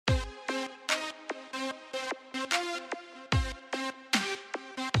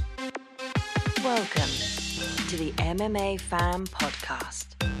welcome to the MMA Fan Podcast.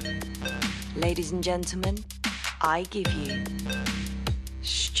 Ladies and gentlemen, I give you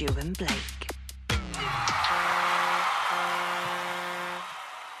Stu and Blake.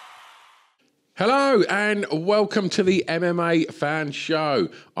 Hello and welcome to the MMA Fan Show.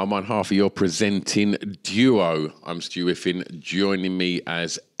 I'm one half of your presenting duo. I'm Stu Whiffin. Joining me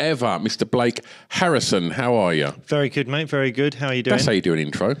as ever, Mr. Blake Harrison. How are you? Very good, mate. Very good. How are you doing? That's how you do an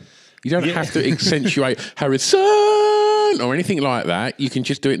intro. You don't have to accentuate Harrison or anything like that. You can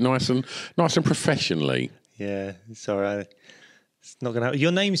just do it nice and professionally. Yeah, sorry. It's not going to happen.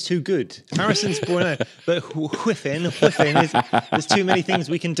 Your name's too good. Harrison's born out, but Whiffin is. There's too many things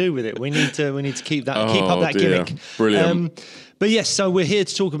we can do with it. We need to keep up that gimmick. Brilliant. But yes, so we're here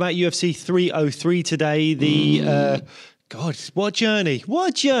to talk about UFC 303 today. God, what journey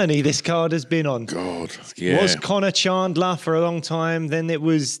this card has been on. God, yeah. Was Conor Chandler for a long time, then it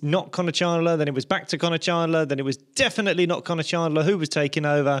was not Conor Chandler, then it was back to Conor Chandler, then it was definitely not Conor Chandler. Who was taking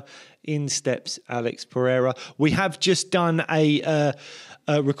over? In steps Alex Pereira. We have just done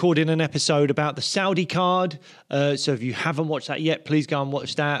recording an episode about the Saudi card. So if you haven't watched that yet, please go and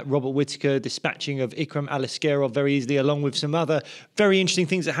watch that. Robert Whittaker dispatching of Ikram Aliskerov very easily, along with some other very interesting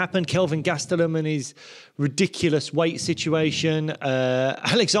things that happened. Kelvin Gastelum and his ridiculous weight situation.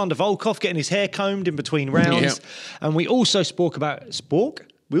 Alexander Volkov getting his hair combed in between rounds. Yep. And we also spoke about Spork.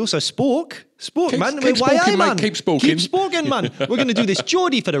 We also spork, man. Keep sporking, mate. Keep sporking. Keep sporking, man. We're going to do this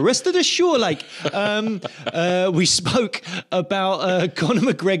Geordie for the rest of the show. We spoke about Conor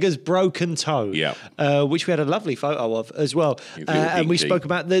McGregor's broken toe, which we had a lovely photo of as well. And we spoke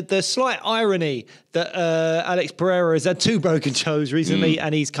about the slight irony that Alex Pereira has had two broken toes recently,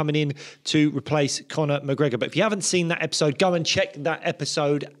 and he's coming in to replace Conor McGregor. But if you haven't seen that episode, go and check that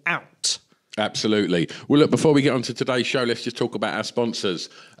episode out. Absolutely. Well, look, before we get on to today's show, let's just talk about our sponsors.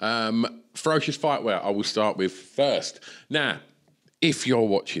 Ferocious Fightwear, I will start with first. Now, if you're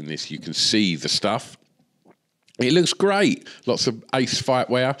watching this, you can see the stuff. It looks great. Lots of ace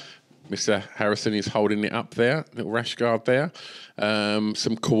fightwear. Mr. Harrison is holding it up there, little rash guard there.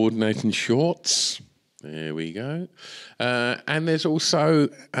 Some coordinating shorts. There we go. And there's also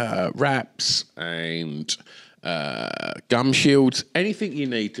wraps and gum shields, anything you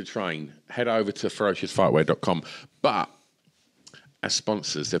need to train, head over to ferociousfightwear.com. But as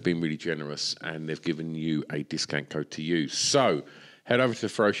sponsors, they've been really generous and they've given you a discount code to use. So head over to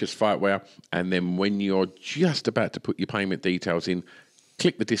Ferocious Fightwear, and then when you're just about to put your payment details in,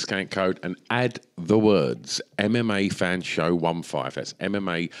 click the discount code and add the words MMA Fan Show 15. That's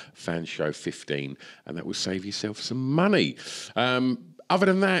MMA Fan Show 15, and that will save yourself some money. Other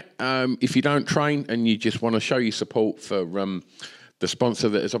than that, if you don't train and you just want to show your support for the sponsor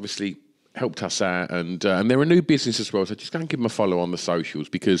that has obviously helped us out, and they're a new business as well, so just go and give them a follow on the socials,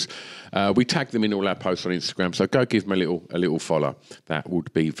 because we tag them in all our posts on Instagram, so go give them a little follow. That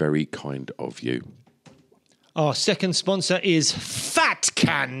would be very kind of you. Our second sponsor is Fat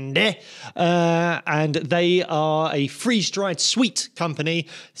Candy, and they are a freeze-dried sweet company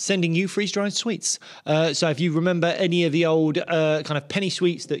sending you freeze-dried sweets. So if you remember any of the old kind of penny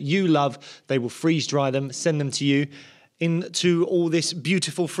sweets that you love, they will freeze-dry them, send them to you. Into all this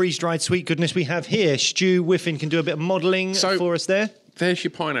beautiful freeze-dried sweet goodness we have here. Stu Whiffin can do a bit of modelling for us there. There's your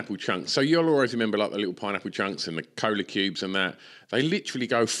pineapple chunks. So you'll always remember like the little pineapple chunks and the cola cubes and that. They literally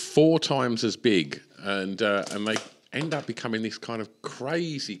go 4 times as big, and they end up becoming this kind of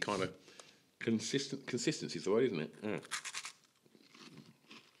crazy kind of consistency is the word, isn't it? Yeah.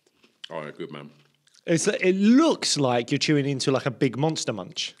 Oh, good man. It looks like you're chewing into like a big Monster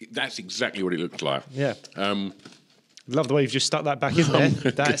Munch. That's exactly what it looks like. Yeah. Love the way you've just stuck that back in there.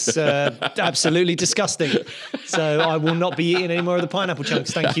 That's absolutely disgusting. So I will not be eating any more of the pineapple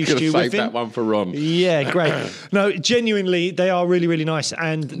chunks. Thank you, Stu. Save that one for Ron. Yeah, great. No, genuinely, they are really, really nice.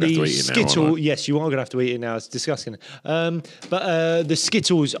 And the Skittle, yes, you are going to have to eat it now. It's disgusting. But the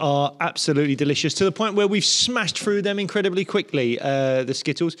Skittles are absolutely delicious, to the point where we've smashed through them incredibly quickly, the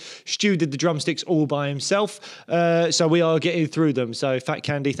Skittles. Stu did the drumsticks all by himself. So we are getting through them. So Fat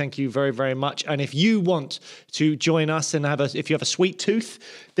Candy, thank you very, very much. And if you want to join us and if you have a sweet tooth,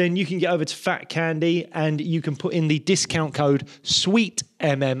 then you can get over to Fat Candy and you can put in the discount code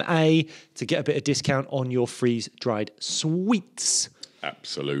SWEETMMA to get a bit of discount on your freeze-dried sweets.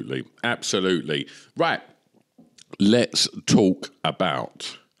 Absolutely. Right, let's talk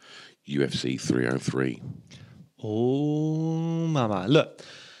about UFC 303. Oh, mama. Look,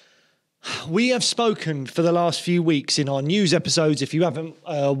 we have spoken for the last few weeks in our news episodes. If you haven't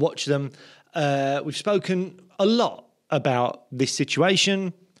watched them, we've spoken a lot about this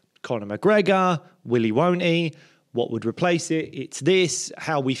situation. Conor McGregor, will he, won't he? what would replace it. It's this,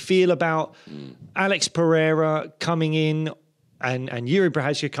 how we feel about Alex Pereira coming in and Jírí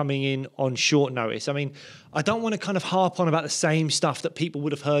Procházka coming in on short notice. I mean, I don't want to kind of harp on about the same stuff that people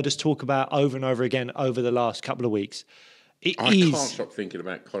would have heard us talk about over and over again over the last couple of weeks. I can't stop thinking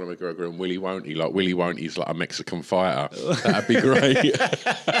about Conor McGregor and Willie Won't. Like Willie Won't, he's like a Mexican fighter. That'd be great.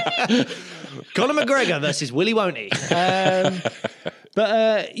 Conor McGregor versus Willie Won't.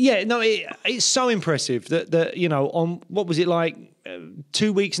 It's so impressive that on what was it like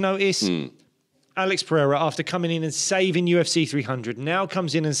 2 weeks' notice, Alex Pereira, after coming in and saving UFC 300, now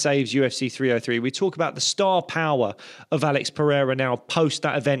comes in and saves UFC 303. We talk about the star power of Alex Pereira now post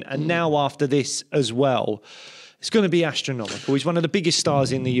that event and now after this as well. It's going to be astronomical. He's one of the biggest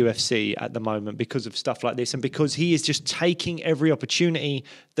stars in the UFC at the moment because of stuff like this and because he is just taking every opportunity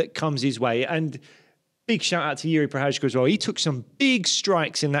that comes his way. And big shout out to Jírí Procházka as well. He took some big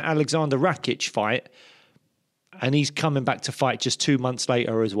strikes in that Alexander Rakic fight and he's coming back to fight just 2 months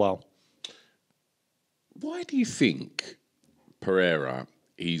later as well. Why do you think Pereira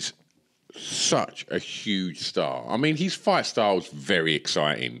is such a huge star? I mean, his fight style is very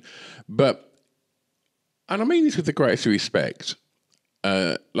exciting, but, and I mean this with the greatest respect,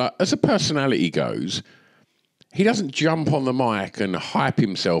 like as a personality goes, he doesn't jump on the mic and hype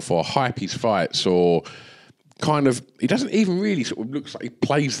himself or hype his fights or kind of, he doesn't even really sort of looks like he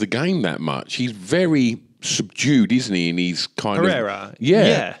plays the game that much. He's very subdued, isn't he? And he's kind Pereira? of...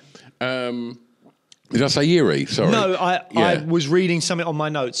 Yeah. Did I say Jírí? Sorry. No, I was reading something on my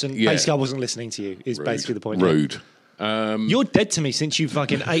notes and basically I wasn't listening to you, is basically the point. Rude. You're dead to me since you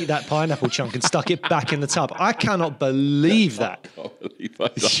fucking ate that pineapple chunk and stuck it back in the tub. I cannot believe that. I can't believe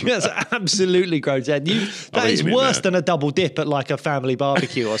that. That's absolutely gross. That is worse than a double dip at like a family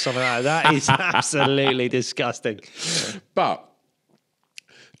barbecue or something like that. That is absolutely disgusting. But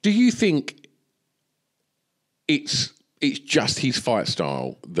do you think it's just his fight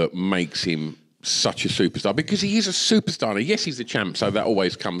style that makes him such a superstar? Because he is a superstar. Now, yes, he's the champ, so that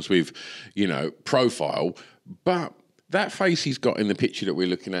always comes with, profile. But that face he's got in the picture that we're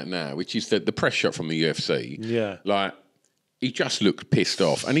looking at now, which is the press shot from the UFC, like, he just looks pissed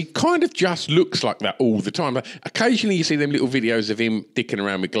off. And he kind of just looks like that all the time. Like, occasionally you see them little videos of him dicking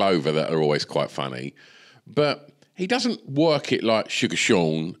around with Glover that are always quite funny. But he doesn't work it like Sugar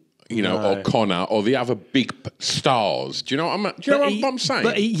Sean, or Conor, or the other big stars. Do you know what I'm saying?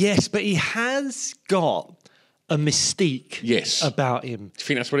 But he has got a mystique about him. Do you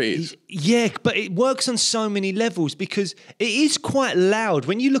think that's what it is? Yeah, but it works on so many levels because it is quite loud.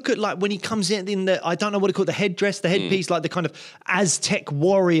 When you look at like when he comes in the, I don't know what to call it, the headdress, the headpiece, like the kind of Aztec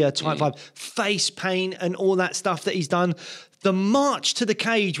warrior type vibe, face paint and all that stuff that he's done. The march to the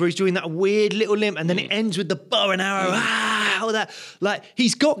cage where he's doing that weird little limp and then it ends with the bow and arrow, all that. Like,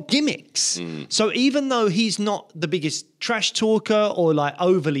 he's got gimmicks. So even though he's not the biggest trash talker or like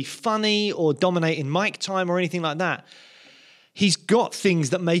overly funny or dominating mic time or anything like that, he's got things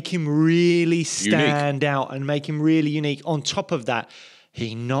that make him really stand out and make him really unique. On top of that,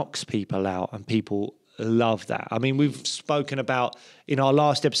 he knocks people out and people love that. I mean, we've spoken about in our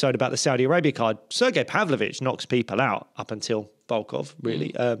last episode about the Saudi Arabia card, Sergey Pavlovich knocks people out up until Volkov,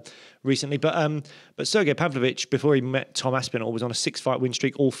 really, recently. But Sergey Pavlovich, before he met Tom Aspinall, was on a 6-fight win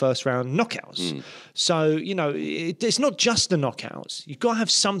streak, all first-round knockouts. So, it's not just the knockouts. You've got to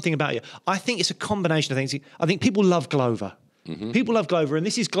have something about you. I think it's a combination of things. I think people love Glover. People love Glover, and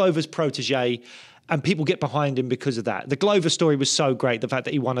this is Glover's protege. And people get behind him because of that. The Glover story was so great. The fact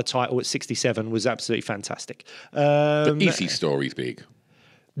that he won a title at 67 was absolutely fantastic. The Izzy story's big.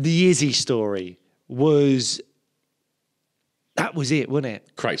 The Izzy story was... That was it, wasn't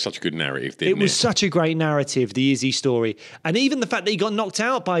it? Create such a good narrative, didn't it? It was such a great narrative, the Izzy story. And even the fact that he got knocked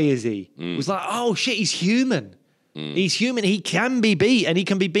out by Izzy was like, oh, shit, he's human. He's human. He can be beat, and he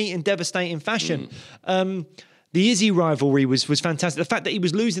can be beat in devastating fashion. The Izzy rivalry was fantastic. The fact that he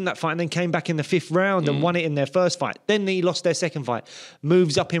was losing that fight and then came back in the 5th round and won it in their first fight. Then he lost their second fight.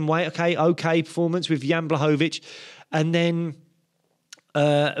 Moves up in weight. Okay performance with Jan Blachowicz. And then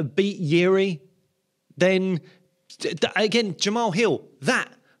beat Jírí. Then, again, Jamal Hill.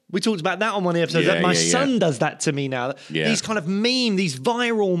 We talked about that on one of the episodes. My son does that to me now. These kind of these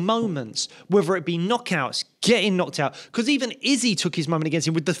viral moments, whether it be knockouts, getting knocked out. Because even Izzy took his moment against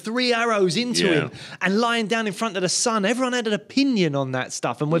him with the 3 arrows into him and lying down in front of the sun. Everyone had an opinion on that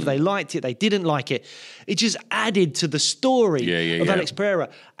stuff and whether they liked it, they didn't like it. It just added to the story of Alex Pereira.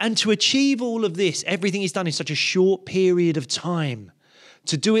 And to achieve all of this, everything he's done in such a short period of time,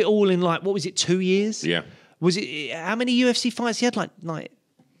 to do it all in 2 years? Yeah. Was it, how many UFC fights he had? Like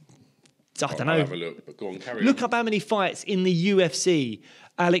I don't know. I'll have a look, but go on, carry on. Look up how many fights in the UFC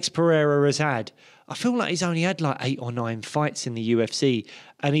Alex Pereira has had. I feel like he's only had like 8 or 9 fights in the UFC,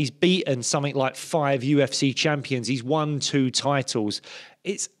 and he's beaten something like 5 UFC champions. He's won 2 titles.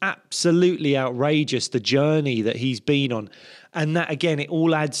 It's absolutely outrageous, the journey that he's been on. And that, again, it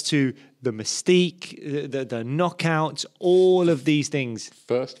all adds to the mystique, the knockouts, all of these things.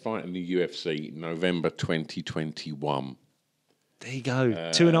 First fight in the UFC, November 2021. There you go.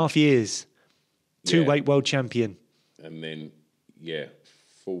 2.5 years. 2-weight world champion. And then,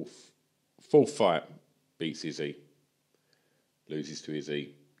 fourth fight, beats Izzy. Loses to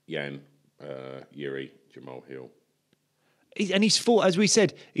Izzy, Jírí, Jamal Hill. He's fought, as we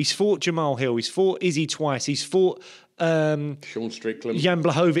said, he's fought Jamal Hill. He's fought Izzy twice. He's fought Sean Strickland, Jan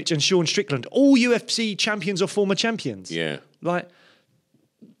Blachowicz and Sean Strickland. All UFC champions or former champions. Yeah. Like,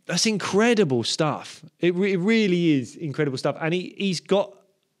 that's incredible stuff. It really is incredible stuff. And he's got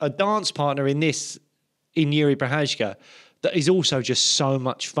a dance partner in Jírí Procházka that is also just so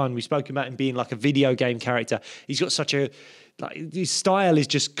much fun. We spoke about him being like a video game character. He's got such a... Like, his style is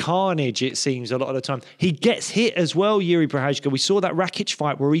just carnage, it seems, a lot of the time. He gets hit as well, Jírí Procházka. We saw that Rakic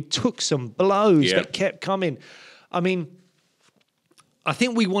fight where he took some blows that kept coming. I mean, I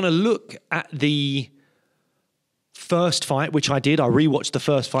think we want to look at the first fight, which I did. I rewatched the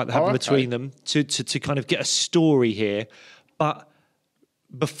first fight that happened between them to kind of get a story here. But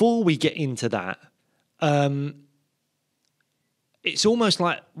before we get into that, it's almost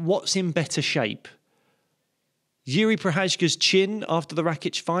like what's in better shape? Jírí Procházka's chin after the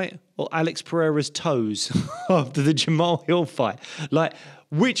Rakic fight or Alex Pereira's toes after the Jamal Hill fight? Like,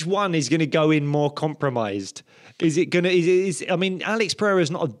 which one is going to go in more compromised? Is it going to... I mean, Alex Pereira's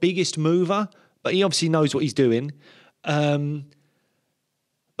not a biggest mover, but he obviously knows what he's doing. But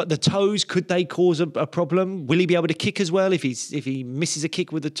the toes, could they cause a problem? Will he be able to kick as well if he misses a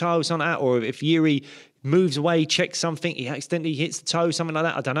kick with the toe, something like that? Or if Jírí moves away, checks something, he accidentally hits the toe, something like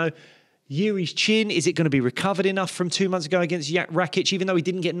that? I don't know. Jírí's chin, is it going to be recovered enough from 2 months ago against Rakic? Even though he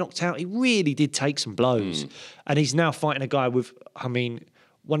didn't get knocked out, he really did take some blows. And he's now fighting a guy with, I mean,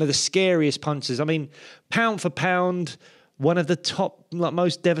 one of the scariest punches. I mean, pound for pound, one of the top, like,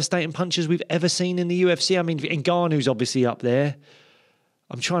 most devastating punches we've ever seen in the UFC. I mean, Ngannou's obviously up there.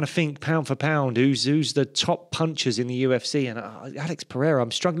 I'm trying to think, pound for pound, who's the top punchers in the UFC? And Alex Pereira,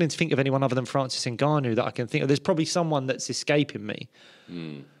 I'm struggling to think of anyone other than Francis Ngannou that I can think of. There's probably someone that's escaping me.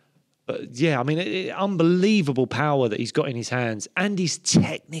 But yeah, I mean, unbelievable power that he's got in his hands. And he's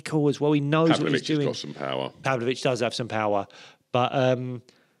technical as well. He knows what he's doing. Pavlovich has got some power. Pavlovich does have some power. But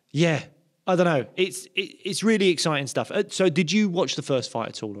yeah, I don't know. It's really exciting stuff. So did you watch the first fight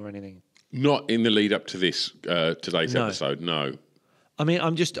at all or anything? Not in the lead up to this, today's episode, no. I mean,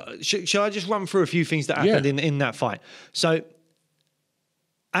 I'm just... Shall I just run through a few things that happened in that fight? So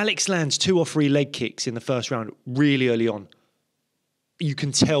Alex lands 2 or 3 leg kicks in the first round really early on. You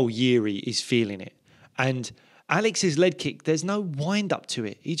can tell Jírí is feeling it. And Alex's leg kick, there's no wind up to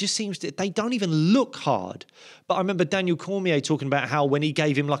it. He just seems to... They don't even look hard. But I remember Daniel Cormier talking about how when he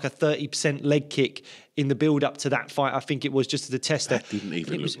gave him like a 30% leg kick in the build-up to that fight, I think it was just as a tester. That didn't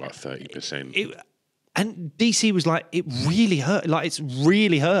even look like 30%. And DC was like, it really hurt. Like, it's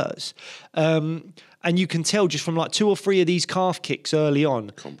really hurts. And you can tell just from like 2 or 3 of these calf kicks early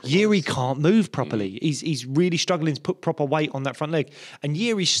on, Jírí can't move properly. He's really struggling to put proper weight on that front leg. And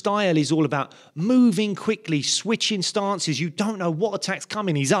Yuri's style is all about moving quickly, switching stances. You don't know what attack's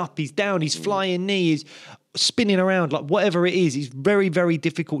coming. He's up, he's down, he's flying knee, he's spinning around. Like, whatever it is, it's very, very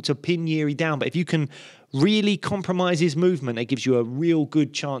difficult to pin Jírí down. But if you can really compromise his movement, it gives you a real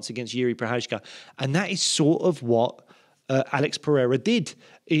good chance against Jírí Procházka. And that is sort of what Alex Pereira did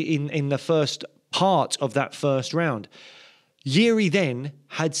in the first part of that first round. Jírí then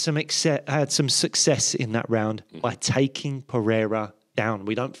had some success in that round by taking Pereira down.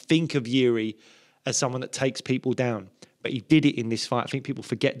 We don't think of Jírí as someone that takes people down, but he did it in this fight. I think people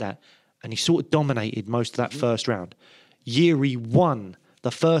forget that. And he sort of dominated most of that first round. Jírí won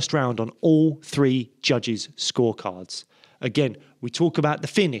the first round on all 3 judges' scorecards. Again, we talk about the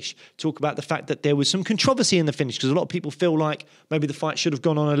finish, talk about the fact that there was some controversy in the finish because a lot of people feel like maybe the fight should have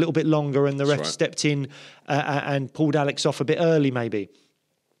gone on a little bit longer and the ref stepped in and pulled Alex off a bit early maybe.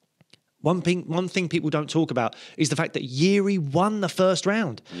 One thing people don't talk about is the fact that Jírí won the first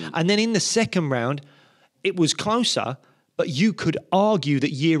round. And then in the second round, it was closer, but you could argue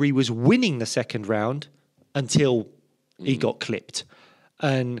that Jírí was winning the second round until he got clipped.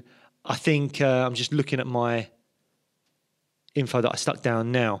 And I think I'm just looking at my info that I stuck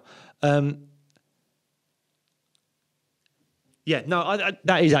down now. That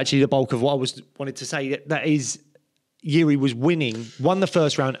is actually the bulk of what I wanted to say. That is Jírí was won the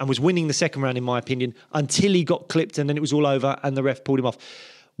first round and was winning the second round, in my opinion, until he got clipped and then it was all over and the ref pulled him off.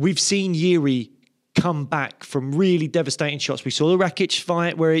 We've seen Jírí come back from really devastating shots. We saw the Rakic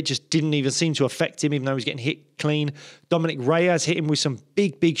fight where it just didn't even seem to affect him, even though he was getting hit clean. Dominic Reyes hit him with some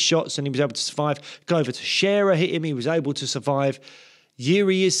big shots and he was able to survive. Glover Teixeira hit him, he was able to survive.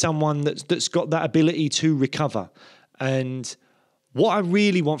 Jírí is someone that's got that ability to recover. And what I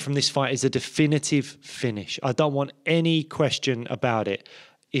really want from this fight is a definitive finish. I don't want any question about it.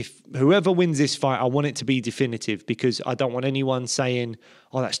 If whoever wins this fight, I want it to be definitive because I don't want anyone saying,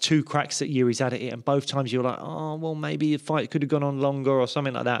 oh, that's 2 cracks that Jírí's had at it. And both times you're like, oh, well, maybe the fight could have gone on longer or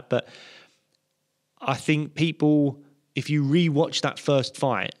something like that. But I think people, if you rewatch that first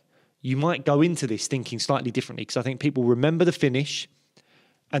fight, you might go into this thinking slightly differently because I think people remember the finish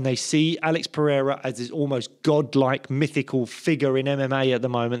and they see Alex Pereira as this almost godlike, mythical figure in MMA at the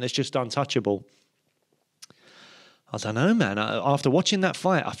moment that's just untouchable. I don't know, man. After watching that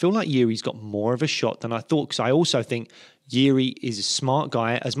fight, I feel like Jírí's got more of a shot than I thought because I also think Jírí is a smart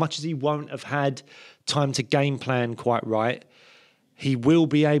guy. As much as he won't have had time to game plan quite right, he will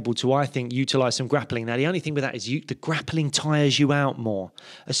be able to, I think, utilise some grappling. Now, the only thing with that is the grappling tires you out more,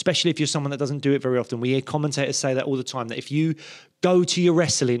 especially if you're someone that doesn't do it very often. We hear commentators say that all the time, that if you go to your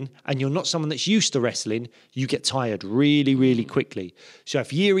wrestling and you're not someone that's used to wrestling, you get tired really quickly. So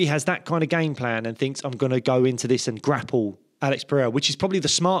if Jírí has that kind of game plan and thinks, I'm going to go into this and grapple Alex Pereira, which is probably the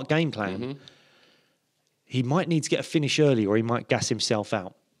smart game plan, he might need to get a finish early or he might gas himself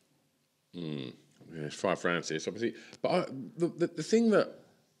out. Yeah, it's 5 rounds here, obviously. But the thing that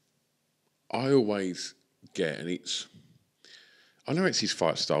I always get, and I know it's his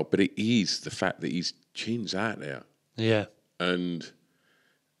fight style, but it is the fact that his chin's out there. Yeah. And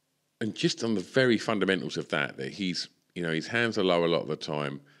just on the very fundamentals of that he's, his hands are low a lot of the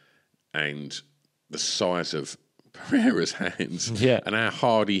time, and the size of Pereira's hands and how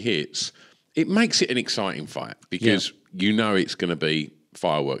hard he hits, it makes it an exciting fight because it's going to be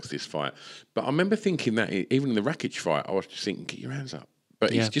fireworks, this fight. But I remember thinking that even in the Rakic fight, I was just thinking, get your hands up.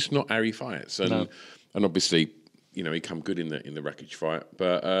 But it's just not how he fights. And obviously, he come good in the Rakic fight.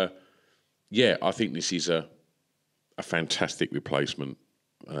 But I think this is a fantastic replacement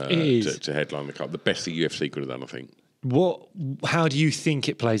to headline the card. The best the UFC could have done, I think. How do you think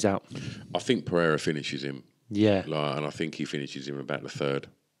it plays out? I think Pereira finishes him. Yeah. And I think he finishes him about the 3rd.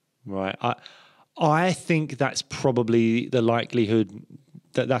 Right. I think that's probably the likelihood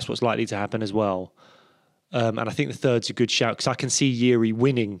that's what's likely to happen as well. And I think the 3rd's a good shout because I can see Jírí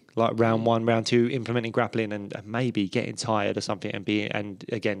winning like round 1, round 2, implementing grappling and maybe getting tired or something and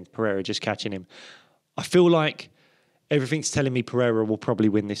again, Pereira just catching him. I feel like everything's telling me Pereira will probably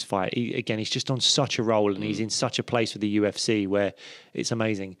win this fight. He's just on such a roll and he's in such a place with the UFC where it's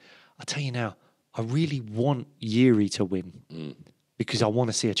amazing. I'll tell you now, I really want Jírí to win because I want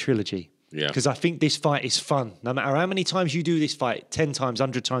to see a trilogy. Yeah. Because I think this fight is fun. No matter how many times you do this fight, 10 times,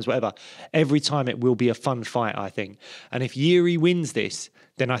 100 times, whatever, every time it will be a fun fight, I think. And if Jírí wins this,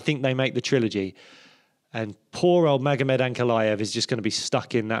 then I think they make the trilogy. And poor old Magomed Ankalaev is just going to be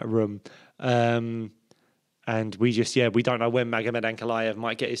stuck in that room. And we don't know when Magomed Ankalaev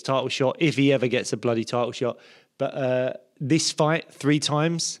might get his title shot, if he ever gets a bloody title shot. But this fight, 3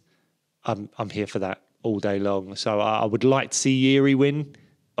 times, I'm here for that all day long. So I would like to see Jírí win,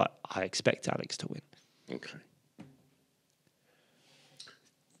 but I expect Alex to win. Okay.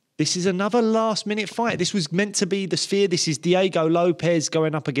 This is another last-minute fight. This was meant to be the Sphere. This is Diego Lopez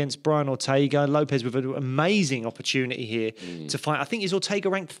going up against Brian Ortega. Lopez with an amazing opportunity here to fight. I think is Ortega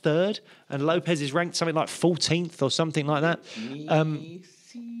ranked 3rd, and Lopez is ranked something like 14th or something like that.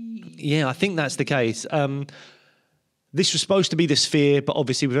 Yeah, I think that's the case. This was supposed to be the Sphere, but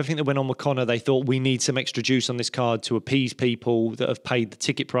obviously with everything that went on with Conor, they thought we need some extra juice on this card to appease people that have paid the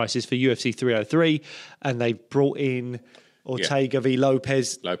ticket prices for UFC 303, and they've brought in Ortega v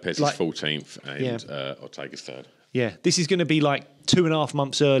Lopez. Lopez is 14th and Ortega's 3rd. Yeah, this is going to be like 2.5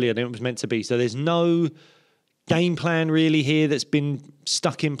 months earlier than it was meant to be. So there's no game plan really here that's been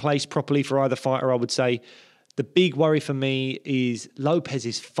stuck in place properly for either fighter, I would say. The big worry for me is Lopez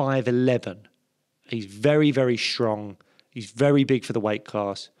is 5'11". He's very, very strong. He's very big for the weight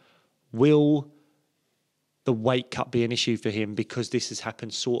class. Will the weight cut be an issue for him because this has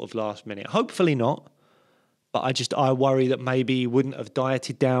happened sort of last minute? Hopefully not. But I worry that maybe he wouldn't have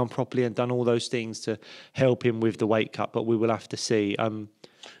dieted down properly and done all those things to help him with the weight cut. But we will have to see.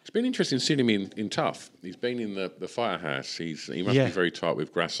 It's been interesting seeing him in tough. He's been in the firehouse. He must be very tight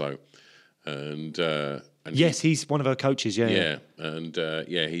with Grasso. And yes, he's one of our coaches. Yeah, and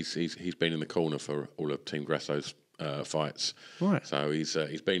he's been in the corner for all of Team Grasso's fights. Right. So he's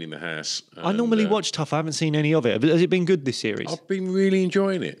been in the house. I normally watch Tough. I haven't seen any of it. Has it been good, this series? I've been really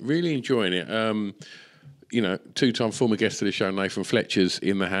enjoying it. You know, 2-time former guest of the show, Nathan Fletcher's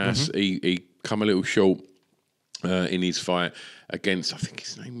in the house. He come a little short in his fight against, I think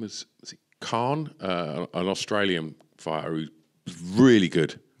his name was it Khan, an Australian fighter who's really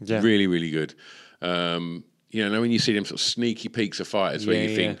good. Yeah. Really, really good. You know, when you see them sort of sneaky peeks of fighters where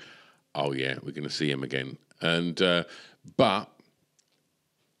you think, oh yeah, we're going to see him again. And but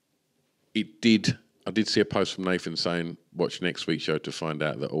I did see a post from Nathan saying, watch next week's show to find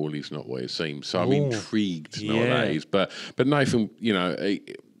out that all is not what it seems. So I'm intrigued to know what that is. But Nathan, you know,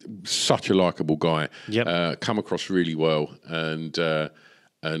 such a likeable guy. Yep. Come across really well, and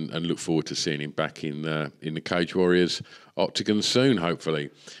look forward to seeing him back in the Cage Warriors octagon soon, hopefully.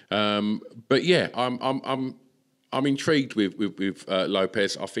 But yeah, I'm intrigued with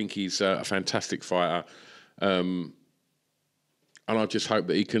Lopez. I think he's a fantastic fighter. And I just hope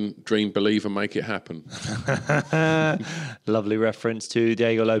that he can dream, believe, and make it happen. Lovely reference to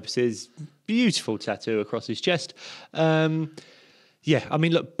Diego Lopez's beautiful tattoo across his chest. Yeah, I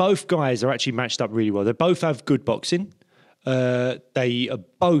mean, look, both guys are actually matched up really well. They both have good boxing. They are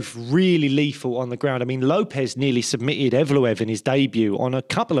both really lethal on the ground. I mean, Lopez nearly submitted Evloev in his debut on a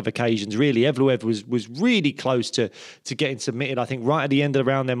couple of occasions, really. Evloev was really close to getting submitted. I think right at the end of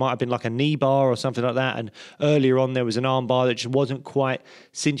the round, there might have been like a knee bar or something like that. And earlier on, there was an arm bar that just wasn't quite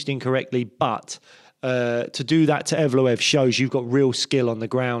cinched in correctly. But to do that to Evloev shows you've got real skill on the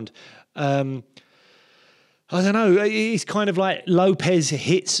ground. I don't know. It's kind of like Lopez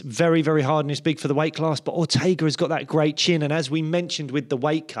hits very, very hard and is big for the weight class, but Ortega has got that great chin. And as we mentioned with the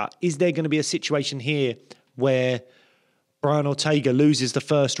weight cut, is there going to be a situation here where Brian Ortega loses the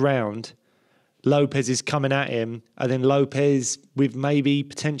first round, Lopez is coming at him, and then Lopez, with maybe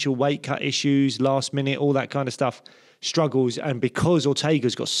potential weight cut issues, last minute, all that kind of stuff, struggles, and because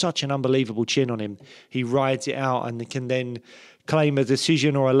Ortega's got such an unbelievable chin on him, he rides it out and can then claim a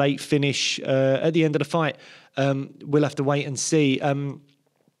decision or a late finish at the end of the fight. We'll have to wait and see.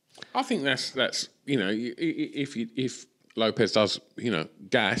 I think that's you know, if Lopez does, you know,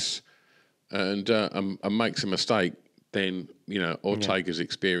 gas and makes a mistake, then you know Ortega's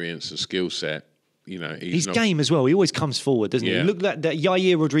experience and skill set. You know, his game as well. He always comes forward, doesn't he? Look at that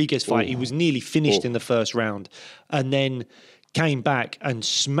Yair Rodriguez fight. He was nearly finished in the first round, and then came back and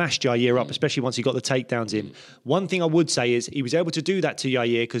smashed Yair up, especially once he got the takedowns in. One thing I would say is he was able to do that to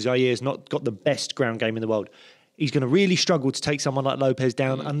Yair because Yair's not got the best ground game in the world. He's going to really struggle to take someone like Lopez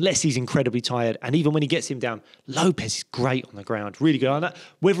down unless he's incredibly tired. And even when he gets him down, Lopez is great on the ground, really good on that.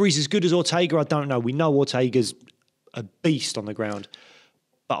 Whether he's as good as Ortega, I don't know. We know Ortega's a beast on the ground.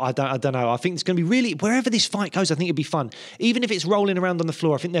 But I don't know. I think it's going to be really, wherever this fight goes, I think it'd be fun. Even if it's rolling around on the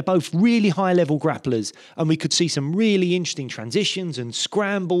floor, I think they're both really high-level grapplers, and we could see some really interesting transitions and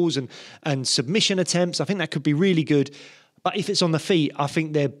scrambles and submission attempts. I think that could be really good. But if it's on the feet, I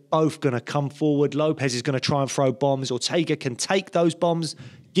think they're both going to come forward. Lopez is going to try and throw bombs. Ortega can take those bombs,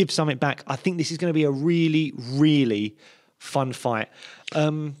 give something back. I think this is going to be a really, really fun fight. Go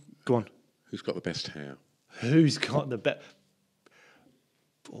on. Who's got the best hair? Who's got the best?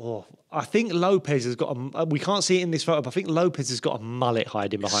 Oh, I think Lopez has got we can't see it in this photo, but I think Lopez has got a mullet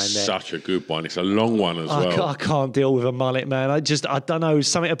hiding behind there. Such a good one. It's a long one as well. I can't deal with a mullet, man. I don't know.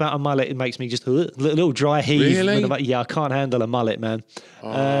 Something about a mullet, it makes me just a little dry heave. Really? Yeah, I can't handle a mullet, man.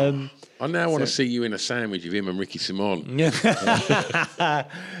 I now want to see you in a sandwich with him and Ricky Simon.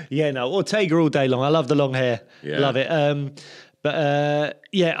 Yeah, no, Ortega all day long. I love the long hair. Yeah. Love it.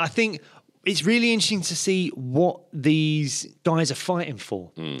 I think it's really interesting to see what these guys are fighting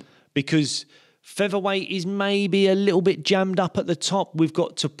for because featherweight is maybe a little bit jammed up at the top. We've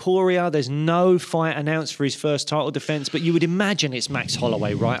got Topuria. There's no fight announced for his first title defense, but you would imagine it's Max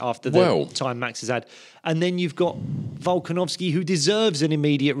Holloway right after the time Max has had. And then you've got Volkanovski, who deserves an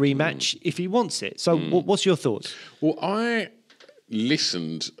immediate rematch if he wants it. So what's your thoughts? Well, I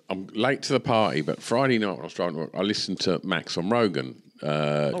listened. I'm late to the party, but Friday night when I was driving to work, I listened to Max on Rogan.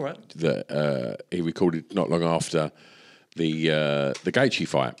 All right. That he recorded not long after the Gaethje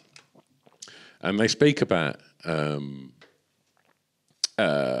fight, and they speak about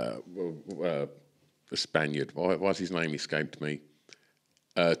the Spaniard. Why's his name escaped me?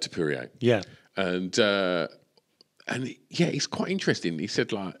 Topuria. Yeah, and it's quite interesting. He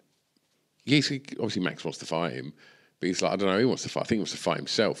said obviously Max wants to fight him, but he's like, I don't know who he wants to fight. I think he wants to fight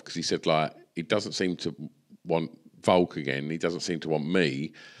himself because he said he doesn't seem to want Volk again. He doesn't seem to want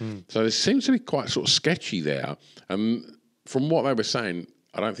me. So there seems to be quite sort of sketchy there. And from what they were saying,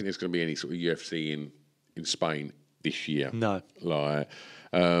 I don't think there's going to be any sort of UFC in Spain this year. No.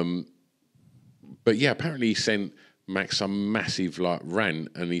 But yeah, apparently he sent Max some massive rant,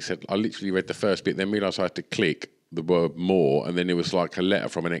 and he said, I literally read the first bit, then realised I had to click the word more, and then it was like a letter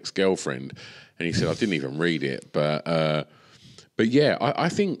from an ex-girlfriend, and he said I didn't even read it, but yeah, I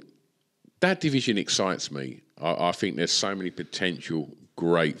think that division excites me. I think there's so many potential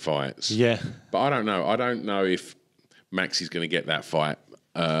great fights. Yeah, but I don't know. I don't know if Max is going to get that fight.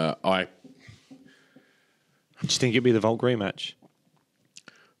 Do you think it'd be the Volk rematch?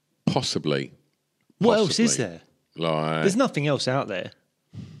 Possibly. What else is there? There's nothing else out there.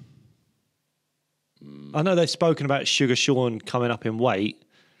 I know they've spoken about Sugar Sean coming up in weight.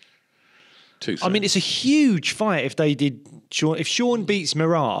 Too soon. I mean, it's a huge fight if they did. If Sean beats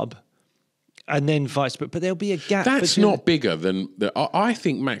Merab and then fights, but there'll be a gap. That's not bigger than I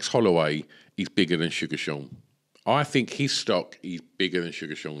think Max Holloway is bigger than Sugar Sean. I think his stock is bigger than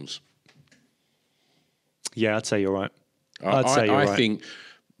Sugar Sean's. Yeah, I'd say you're right. I think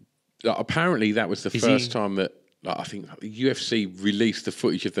apparently that was the first time that I think the UFC released the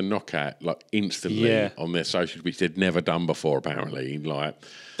footage of the knockout instantly on their socials, which they'd never done before. Apparently,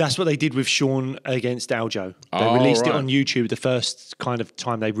 that's what they did with Sean against Aljo. They released it on YouTube the first kind of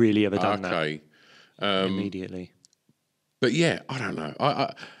time they really ever done that. Immediately. But yeah, I don't know.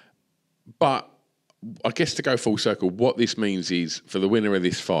 But I guess to go full circle, what this means is for the winner of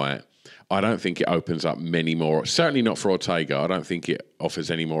this fight, I don't think it opens up many more. Certainly not for Ortega. I don't think it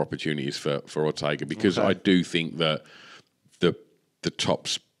offers any more opportunities for Ortega, because I do think that the top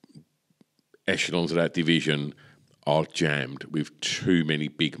echelons of that division are jammed with too many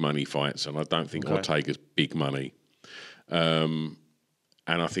big money fights, and I don't think Ortega's big money. And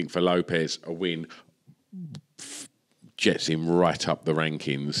I think for Lopez, a win jets him right up the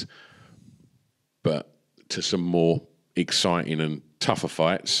rankings, but to some more exciting and tougher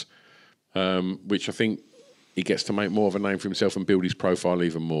fights. Which I think he gets to make more of a name for himself and build his profile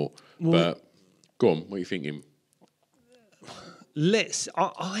even more. But go on, what are you thinking?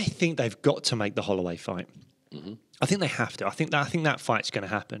 I think they've got to make the Holloway fight. Mm-hmm. I think they have to. I think that fight's going to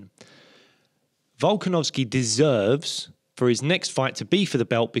happen. Volkanovski deserves for his next fight to be for the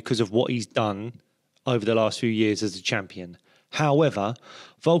belt because of what he's done over the last few years as a champion. However,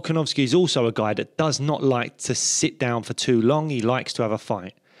 Volkanovski is also a guy that does not like to sit down for too long. He likes to have a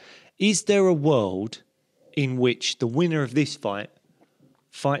fight. Is there a world in which the winner of this fight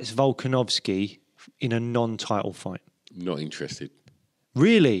fights Volkanovski in a non-title fight? Not interested.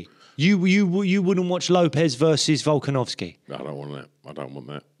 Really? You wouldn't watch Lopez versus Volkanovski? I don't want that. I don't want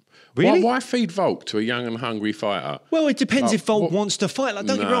that. Really? Why feed Volk to a young and hungry fighter? Well, it depends if Volk wants to fight. Don't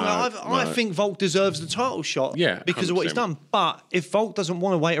get me wrong. I think Volk deserves the title shot because 100%. Of what he's done. But if Volk doesn't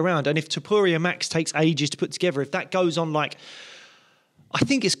want to wait around, and if Topuria Max takes ages to put together, if that goes on I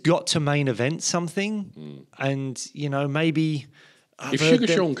think it's got to main event something, and maybe if Sugar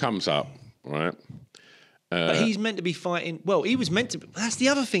Sean comes up, right? But he's meant to be fighting. Well, he was meant to. That's the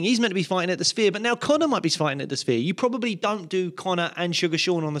other thing. He's meant to be fighting at the Sphere, but now Conor might be fighting at the Sphere. You probably don't do Conor and Sugar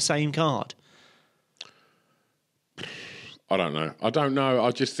Sean on the same card. I don't know.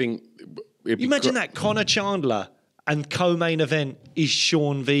 I just think. Imagine that Conor Chandler and co-main event is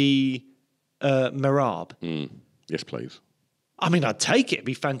Sean v. Merab. Yes, please. I mean, I'd take it. It'd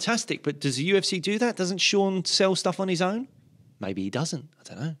be fantastic. But does the UFC do that? Doesn't Sean sell stuff on his own? Maybe he doesn't. I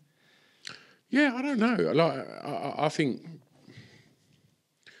don't know. Yeah, I don't know. I think.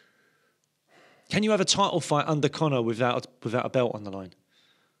 Can you have a title fight under Conor without a belt on the line?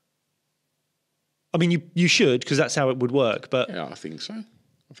 I mean, you should, because that's how it would work. But yeah, I think so.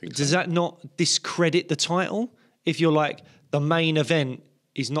 Does that not discredit the title if you're the main event?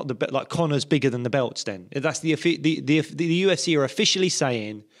 Is not the belt, Conor's bigger than the belts. Then that's the UFC are officially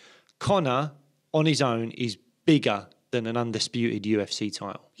saying Conor on his own is bigger than an undisputed UFC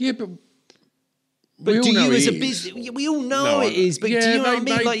title. Yeah, but do you as a business? We all know it is. But do you know what I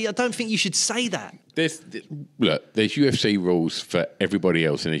mean? I don't think you should say that. There's UFC rules for everybody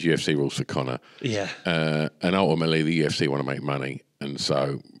else, and there's UFC rules for Conor. Yeah, and ultimately the UFC want to make money, and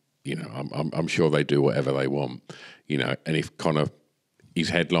so I'm sure they do whatever they want. And if Conor is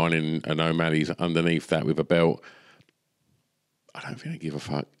headlining and O'Malley's underneath that with a belt, I don't think they give a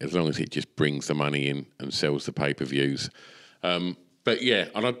fuck as long as it just brings the money in and sells the pay-per-views. But yeah,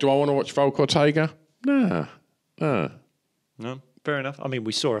 do I want to watch Volk Ortega? No, fair enough. I mean,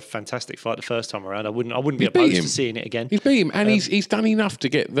 we saw a fantastic fight the first time around. I wouldn't be opposed to seeing it again. He's beat him, and he's done enough to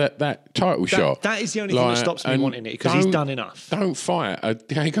get that title shot. That is the only thing that stops me wanting it, because he's done enough. Don't fight a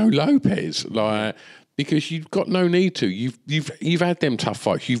Diego Lopez, because you've got no need to. You've had them tough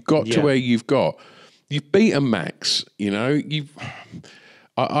fights. You've got to where you've got. You've beaten Max. I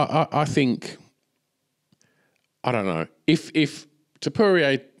think. I don't know if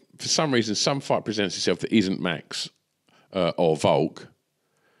Topuria for some reason, some fight presents itself that isn't Max or Volk.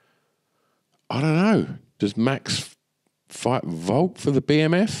 I don't know. Does Max fight Volk for the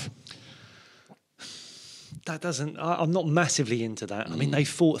BMF? That doesn't... I'm not massively into that. I mean, they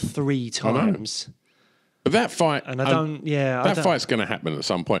fought 3 times. But that fight... And I don't... Yeah, that fight's going to happen at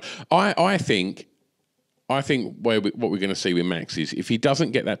some point. I think what we're going to see with Max is if he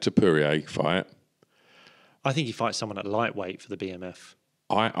doesn't get that Topuria fight... I think he fights someone at lightweight for the BMF.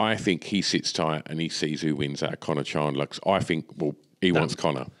 I think he sits tight and he sees who wins out of Conor Chandler. 'Cause I think, he wants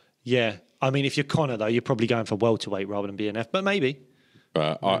Conor. Yeah. I mean, if you're Conor, though, you're probably going for welterweight rather than BMF, but maybe.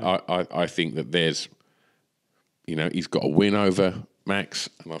 But I think that there's... he's got a win over Max,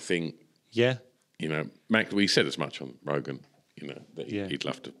 and I think... Yeah. Max, we said as much on Rogan, that he'd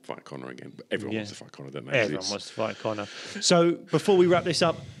love to fight Conor again. But everyone wants to fight Conor, don't they? Everyone wants to fight Conor. So, before we wrap this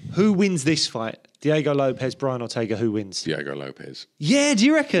up, who wins this fight? Diego Lopez, Brian Ortega, who wins? Diego Lopez. Yeah, do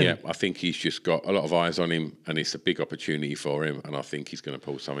you reckon? Yeah, I think he's just got a lot of eyes on him, and it's a big opportunity for him, and I think he's going to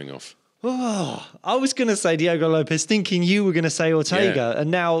pull something off. Oh, I was going to say Diego Lopez, thinking you were going to say Ortega, and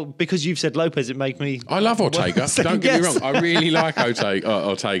now because you've said Lopez, it makes me. I love Ortega. Don't get me wrong. I really like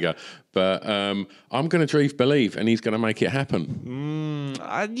Ortega, but I'm going to believe, and he's going to make it happen.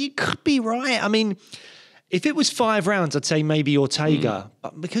 You could be right. I mean, if it was 5 rounds, I'd say maybe Ortega,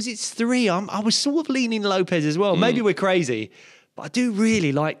 but because it's 3, I was sort of leaning Lopez as well. Maybe we're crazy, but I do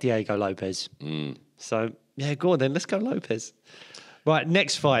really like Diego Lopez. So yeah, go on then. Let's go Lopez. Right,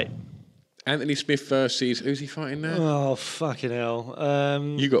 next fight. Anthony Smith versus... Who's he fighting now? Oh, fucking hell.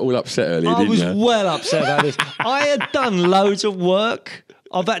 You got all upset earlier, didn't you? I was well upset about this. I had done loads of work.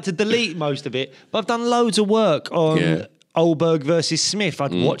 I've had to delete most of it, but I've done loads of work on Oldberg versus Smith.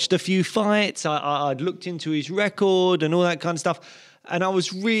 I'd watched a few fights. I'd looked into his record and all that kind of stuff. And I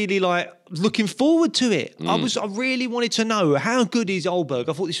was really looking forward to it. I really wanted to know how good is Oldberg.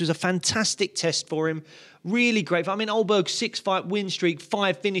 I thought this was a fantastic test for him. Really great. I mean, Oldberg's 6-fight win streak,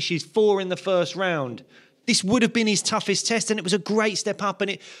 5 finishes, 4 in the first round. This would have been his toughest test, and it was a great step up, and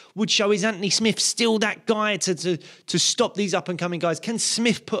it would show is Anthony Smith still that guy to stop these up-and-coming guys? Can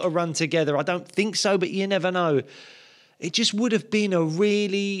Smith put a run together? I don't think so, but you never know. It just would have been a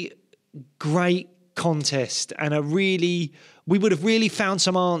really great contest, and we would have really found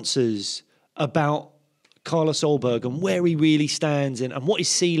some answers about Carlos Oldberg and where he really stands and what his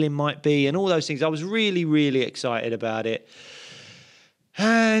ceiling might be and all those things. I was really, really excited about it.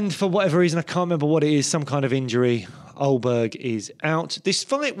 And for whatever reason, I can't remember what it is, some kind of injury, Oldberg is out. This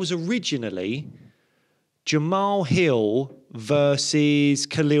fight was originally Jamal Hill versus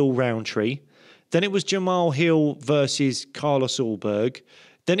Khalil Roundtree. Then it was Jamal Hill versus Carlos Oldberg.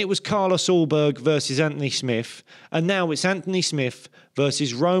 Then it was Carlos Oldberg versus Anthony Smith. And now it's Anthony Smith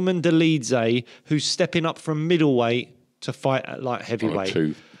versus Roman Dolidze, who's stepping up from middleweight to fight at light heavyweight.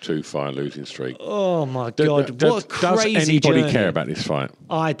 On a two-fight losing streak. Oh, my God. What a crazy Does anybody journey. care about this fight?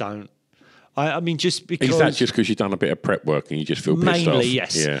 I don't. I mean, just because... Is that just because you've done a bit of prep work and you just feel pissed off? Mainly,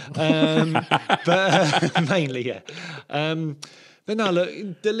 yes. Yeah. Mainly, yeah. But no, look,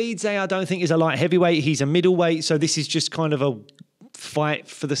 Dolidze I don't think is a light heavyweight. He's a middleweight, so this is just kind of a fight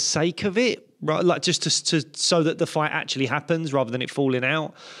for the sake of it, right? Like just to so that the fight actually happens rather than it falling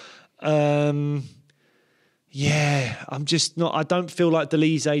out. Yeah, I'm just not. I don't feel like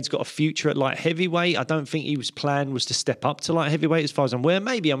Dolidze's got a future at light heavyweight. I don't think his plan was to step up to light heavyweight, as far as I'm aware.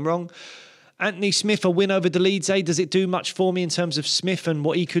 Maybe I'm wrong. Anthony Smith, a win over Dolidze. Does it do much for me in terms of Smith and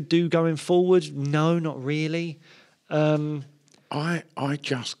what he could do going forward? No, not really. I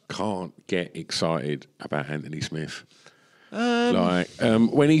just can't get excited about Anthony Smith.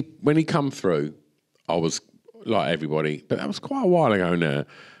 When he come through, I was like everybody, but that was quite a while ago now,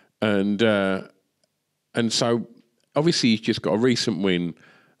 and so obviously he's just got a recent win,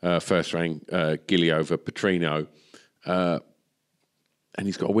 first round Gilly over Petrino, and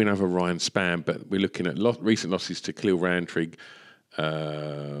he's got a win over Ryan Spann. But we're looking at recent losses to Khalil Roundtree,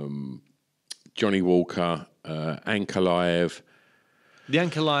 Johnny Walker, Ankalaev. The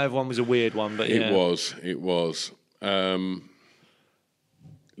Ankalaev one was a weird one, but yeah. It was.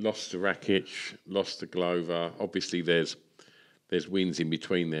 Lost to Rakic, lost to Glover. Obviously, there's wins in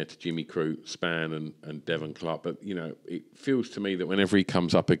between there to Jimmy Crute, Spann, and Devon Clark. But, it feels to me that whenever he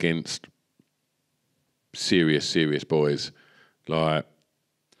comes up against serious boys, like,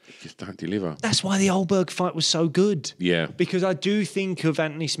 he just don't deliver. That's why the Oldberg fight was so good. Yeah. Because I do think of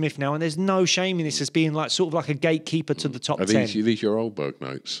Anthony Smith now, and there's no shame in this as being sort of like a gatekeeper to the top 10. Are these your Oldberg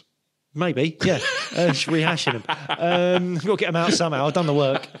notes? Maybe, yeah. rehashing them. Got to get them out somehow. I've done the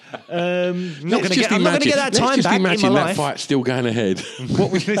work. I'm not going to get that time Let's just back in my imagine that life. fight still going ahead.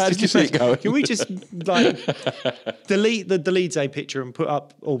 How did you see it going? Can we just like delete the Leeds A picture and put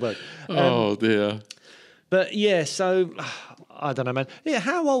up Allberg? Oh dear. But yeah, so I don't know, man. Yeah,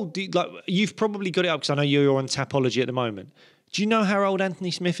 how old do you, like? You've probably got it up because I know you're on Tapology at the moment. Do you know how old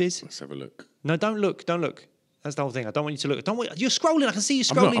Anthony Smith is? Let's have a look. No, don't look. Don't look. That's the whole thing. I don't want you to look. You're scrolling. I can see you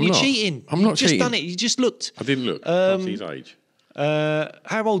scrolling. I'm You're not. cheating. I'm not You've just cheating. done it. You just looked. I didn't look. Can't see his age.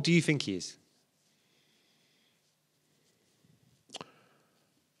 How old do you think he is?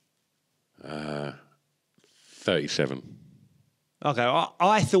 37. Okay,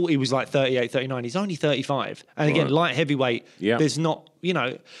 I thought he was like 38, 39. He's only 35. And again, Right. light heavyweight, Yeah. there's not,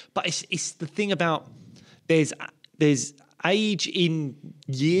 but it's the thing about there's age in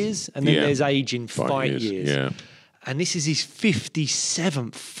years and then Yeah. there's age in fight years. Yeah. And this is his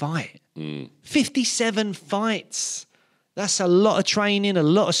 57th fight. 57 fights. That's a lot of training, a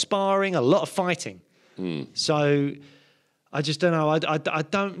lot of sparring, a lot of fighting. So I just don't know. I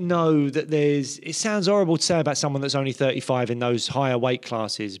don't know that there's... It sounds horrible to say about someone that's only 35 in those higher weight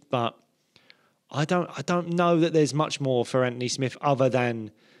classes, but I don't know that there's much more for Anthony Smith other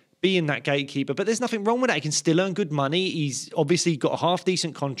than being that gatekeeper. But there's nothing wrong with that. He can still earn good money. He's obviously got a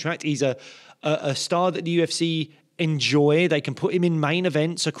half-decent contract. He's a star that the UFC enjoy. They can put him in main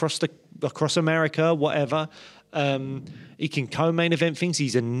events across America, whatever. He can co-main event things.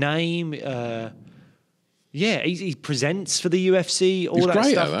 He's a name. He presents for the UFC, all He's that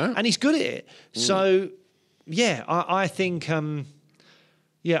great stuff, at that. and he's good at it. So, yeah, I think,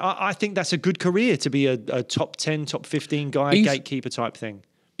 I think that's a good career to be a top 10, top 15 guy, gatekeeper type thing.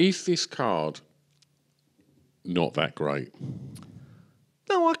 Is this card not that great?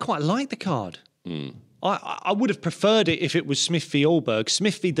 No, I quite like the card. I would have preferred it if it was Smith v. Allberg.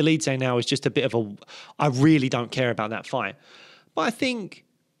 Smith v. Delete now is just a bit of a... I really don't care about that fight. But I think...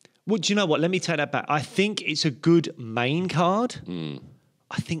 Well, do you know what? Let me take that back. I think it's a good main card.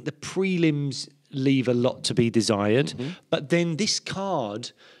 I think the prelims leave a lot to be desired. But then this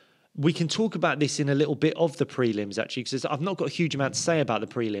card... We can talk about this in a little bit of the prelims, actually, because I've not got a huge amount to say about the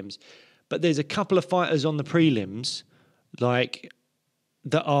prelims. But there's a couple of fighters on the prelims, like,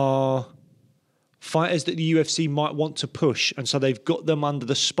 that are fighters that the UFC might want to push. And so they've got them under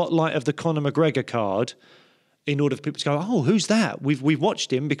the spotlight of the Conor McGregor card in order for people to go, oh, who's that? We've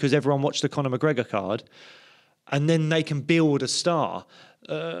watched him because everyone watched the Conor McGregor card. And then they can build a star.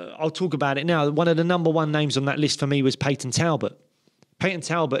 I'll talk about it now. One of the number one names on that list for me was Peyton Talbot. Peyton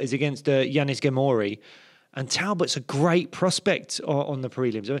Talbot is against Yanis Gemori. And Talbot's a great prospect on the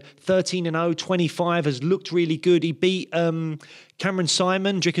prelims. 13-0, 25, has looked really good. He beat Cameron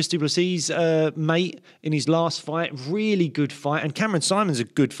Simon, Dricus du Plessis' mate, in his last fight. Really good fight. And Cameron Simon's a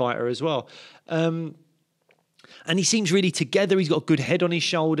good fighter as well. And he seems really together. He's got a good head on his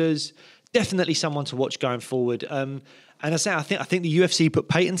shoulders. Definitely someone to watch going forward. And I think the UFC put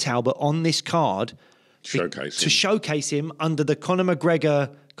Peyton Talbot on this card to showcase him under the Conor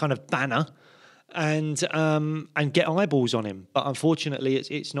McGregor kind of banner and get eyeballs on him. But unfortunately,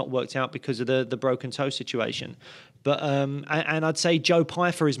 it's not worked out because of the broken toe situation. But and I'd say Joe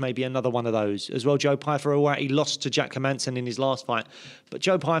Pyfer is maybe another one of those as well. Joe Pyfer, he lost to Jack Hermansson in his last fight. But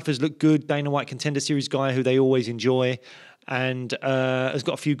Joe Pyfer's looked good. Dana White Contender Series guy who they always enjoy. And has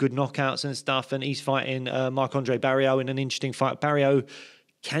got a few good knockouts and stuff. And he's fighting Marc-Andre Barriault in an interesting fight. Barriault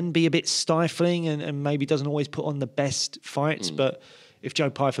can be a bit stifling and maybe doesn't always put on the best fights. But if Joe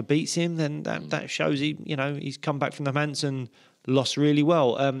Pyfer beats him, then that shows he's come back from the Hermansson loss really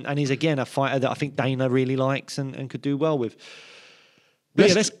well. And he's, again, a fighter that I think Dana really likes and could do well with.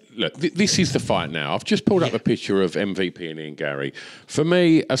 Look, this is the fight now. I've just pulled up a picture of MVP and Ian Gary. For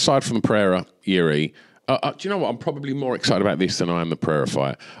me, aside from Pereira, Jírí, do you know what? I'm probably more excited about this than I am the Pereira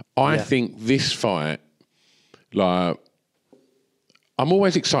fight. I think this fight, like, I'm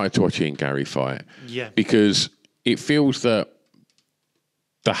always excited to watch Ian Gary fight. Yeah. Because it feels that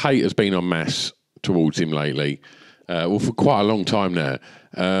the hate has been en masse towards him lately, for quite a long time now.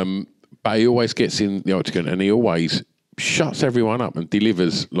 But he always gets in the octagon and he always shuts everyone up and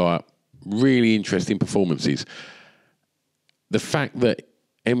delivers, like, really interesting performances. The fact that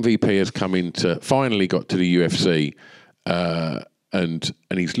MVP has finally got to the UFC, and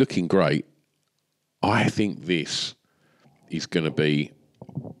he's looking great. I think this is going to be,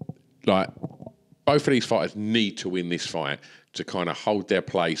 like, both of these fighters need to win this fight to kind of hold their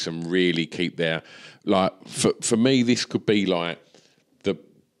place and really keep their, like, for me, this could be like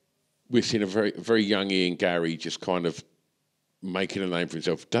we're seeing a very, very young Ian Gary just kind of making a name for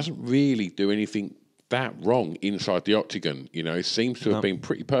himself. Doesn't really do anything that wrong inside the octagon. You know, he seems to have been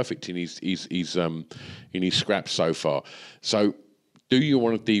pretty perfect in his scraps so far. So, do you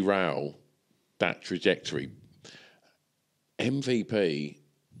want to derail that trajectory? MVP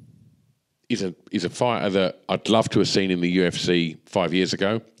is a fighter that I'd love to have seen in the UFC 5 years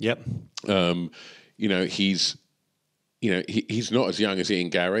ago. Yep. You know, he's not as young as Ian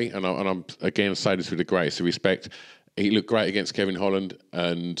Gary, and I'm again saying this with the greatest of respect. He looked great against Kevin Holland,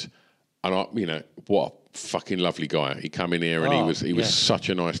 and you know, what a fucking lovely guy. He come in here and he was such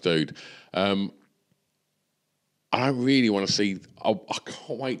a nice dude. I really want to see. I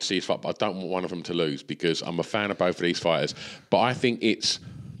can't wait to see his fight, but I don't want one of them to lose because I'm a fan of both of these fighters. But I think it's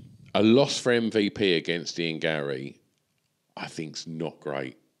a loss for MVP against Ian Gary. I think's not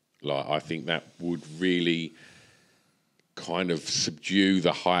great. Like, I think that would really kind of subdue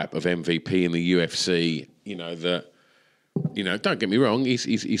the hype of MVP in the UFC. You know, don't get me wrong.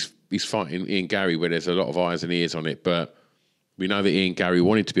 He's fighting Ian Gary where there's a lot of eyes and ears on it, but we know that Ian Gary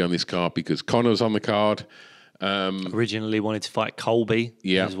wanted to be on this card because Conor's on the card. Originally wanted to fight Colby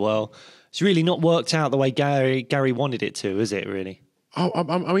as well. It's really not worked out the way Gary wanted it to, is it? Really?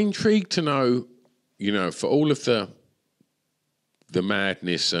 I'm intrigued to know. You know, for all of the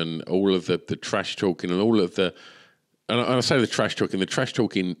madness and all of the trash talking and all of the, and I say the trash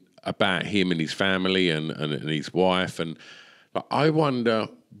talking about him and his family and his wife, and I wonder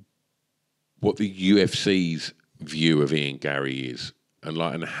what the UFC's view of Ian Gary is,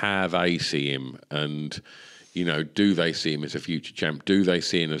 and how they see him, and you know, do they see him as a future champ? Do they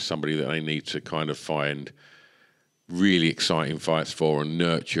see him as somebody that they need to kind of find really exciting fights for and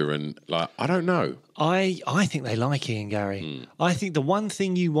nurture? And I don't know. I think they like Ian Gary. I think the one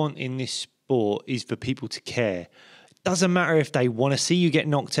thing you want in this sport is for people to care. Doesn't matter if they want to see you get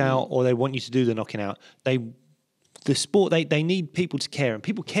knocked out or they want you to do the knocking out. The sport, they need people to care, and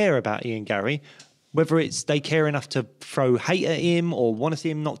people care about Ian Gary. Whether it's they care enough to throw hate at him or want to see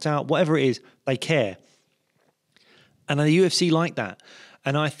him knocked out, whatever it is, they care. And the UFC like that.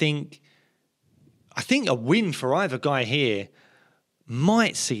 And I think a win for either guy here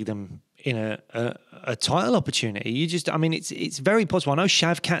might see them in a title opportunity. It's very possible. I know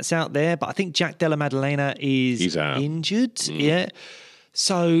Shavkat's out there, but I think Jack Della Maddalena is injured. Yeah.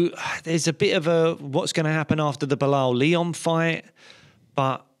 So there's a bit of what's going to happen after the Bilal Leon fight.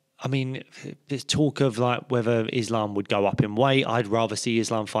 But I mean, there's talk of whether Islam would go up in weight. I'd rather see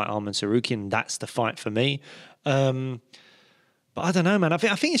Islam fight Arman Sarukian. That's the fight for me. But I don't know, man. I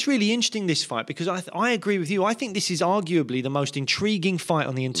think it's really interesting, this fight, because I agree with you. I think this is arguably the most intriguing fight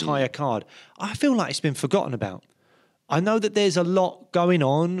on the entire card. I feel like it's been forgotten about. I know that there's a lot going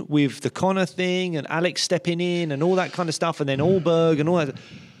on with the Conor thing and Alex stepping in and all that kind of stuff, and then Allberg and all that.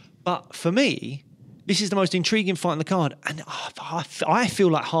 But for me, this is the most intriguing fight on the card, and I feel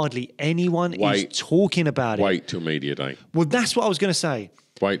like hardly anyone is talking about it. Wait till media day. Well, that's what I was going to say.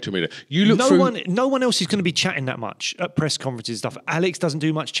 Wait till media. No one else is going to be chatting that much at press conferences and stuff. Alex doesn't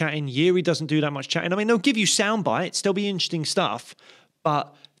do much chatting. Jírí doesn't do that much chatting. I mean, they'll give you sound bites. There'll be interesting stuff,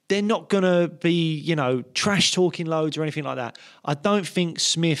 but they're not going to be, trash talking loads or anything like that. I don't think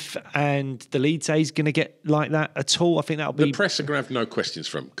Smith and the lead say is going to get like that at all. I think that'll be... The press are going to have no questions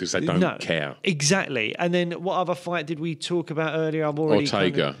from because they don't care. Exactly. And then what other fight did we talk about earlier? I've already...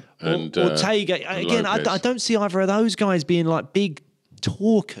 Ortega. Ortega. Again, I don't see either of those guys being big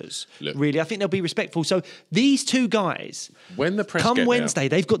talkers, really. I think they'll be respectful. So these two guys, when the press come Wednesday,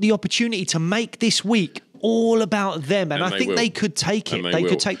 they've got the opportunity to make this week all about them, and I think they could take it. They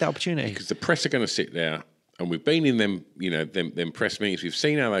could take that opportunity because the press are going to sit there, and we've been in them, them press meetings. We've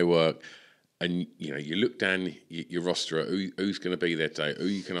seen how they work, and you look down your roster at who's going to be there today, who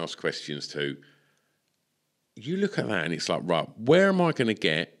you can ask questions to. You look at that, and it's like, right, where am I going to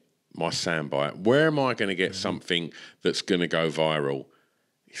get my soundbite? Where am I going to get something that's going to go viral?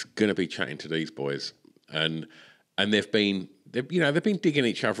 It's going to be chatting to these boys, and they've been digging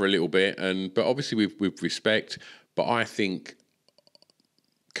each other a little bit, but obviously with respect. But I think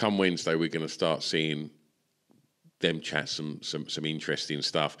come Wednesday we're going to start seeing them chat some interesting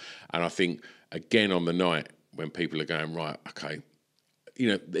stuff, and I think again on the night when people are going, right, okay,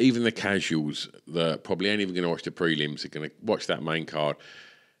 even the casuals that probably ain't even going to watch the prelims are going to watch that main card.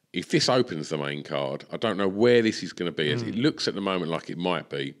 If this opens the main card, I don't know where this is going to be. As it looks at the moment like it might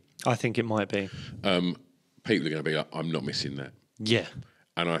be. I think it might be. People are going to be like, I'm not missing that. Yeah.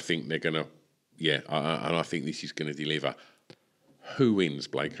 And I think they're going to, and I think this is going to deliver. Who wins,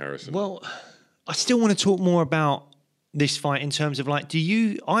 Blake Harrison? Well, I still want to talk more about this fight in terms of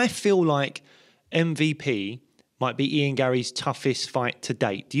I feel like MVP might be Ian Gary's toughest fight to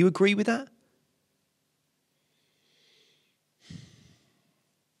date. Do you agree with that?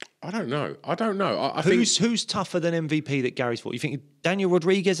 I don't know. I think Who's tougher than MVP that Gary's fought? You think Daniel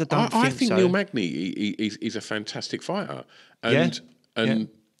Rodriguez? I think so. Neil Magny is a fantastic fighter, and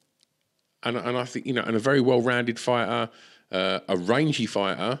I think and a very well-rounded fighter, a rangy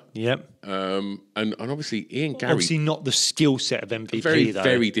fighter. Yep. And obviously Ian Gary. Obviously not the skill set of MVP.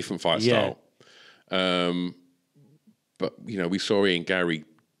 Very different fight style. But we saw Ian Gary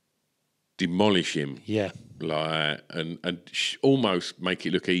demolish him. Yeah. And almost make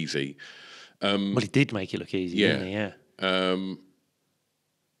it look easy. Well, he did make it look easy, didn't he? Yeah.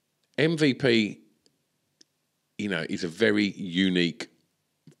 MVP, is a very unique.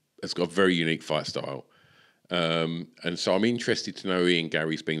 Has got a very unique fight style, and so I'm interested to know Ian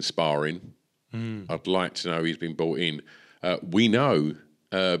Gary's been sparring. I'd like to know he's been brought in. We know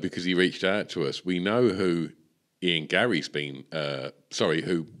because he reached out to us. We know who Ian Gary's been. Who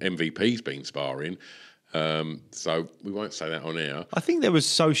MVP's been sparring. So we won't say that on air. I think there was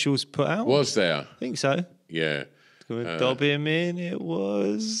socials put out. Was there? I think so. Yeah. Dob him in. It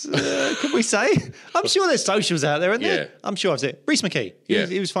was. Can we say? I'm sure there's socials out there, isn't there? I'm sure I've seen it. Reece McKee.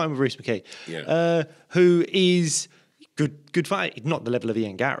 He was fighting with Reece McKee. Yeah. Who is good fighter. Not the level of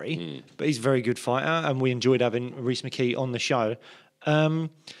Ian Gary, but he's a very good fighter, and we enjoyed having Reece McKee on the show.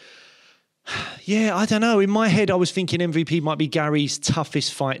 Yeah, I don't know. In my head, I was thinking MVP might be Gary's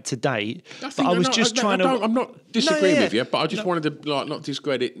toughest fight to date. I'm not disagreeing with you, but I just wanted to not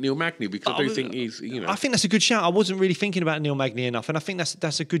discredit Neil Magny because I do think he's. I think that's a good shout. I wasn't really thinking about Neil Magny enough, and I think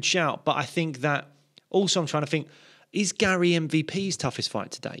that's a good shout. But I think that also I'm trying to think: is Gary MVP's toughest fight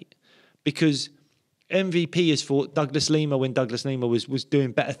to date? Because MVP has fought Douglas Lima when Douglas Lima was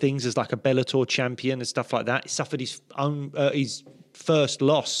doing better things as like a Bellator champion and stuff like that. He suffered his own his first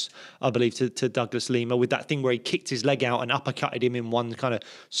loss, I believe, to Douglas Lima with that thing where he kicked his leg out and uppercutted him in one kind of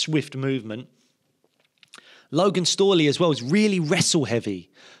swift movement. Logan Storley as well is really wrestle heavy.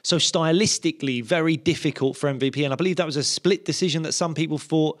 So stylistically, very difficult for MVP. And I believe that was a split decision that some people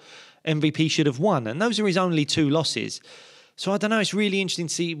thought MVP should have won. And those are his only 2 losses. So I don't know. It's really interesting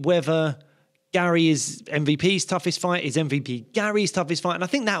to see whether Gary is MVP's toughest fight, is MVP Gary's toughest fight. And I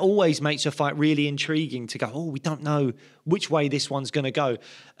think that always makes a fight really intriguing to go, we don't know which way this one's going to go.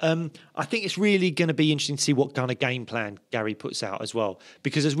 I think it's really going to be interesting to see what kind of game plan Gary puts out as well.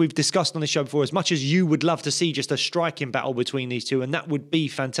 Because as we've discussed on the show before, as much as you would love to see just a striking battle between these two, and that would be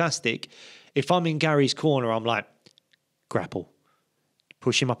fantastic, if I'm in Gary's corner, I'm like, grapple.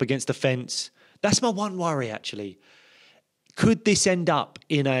 Push him up against the fence. That's my one worry, actually. Could this end up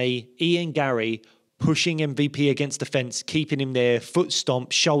in a Ian Gary pushing MVP against the fence, keeping him there, foot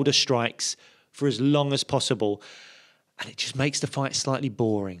stomp, shoulder strikes for as long as possible? And it just makes the fight slightly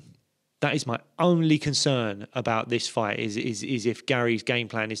boring. That is my only concern about this fight is if Gary's game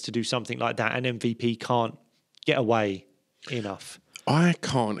plan is to do something like that and MVP can't get away enough. I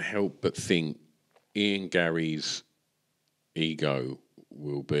can't help but think Ian Gary's ego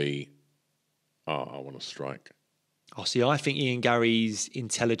will be, I want to strike. See, I think Ian Gary's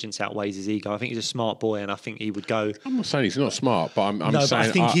intelligence outweighs his ego. I think he's a smart boy, and I think he would go. I'm not saying he's not smart, but I'm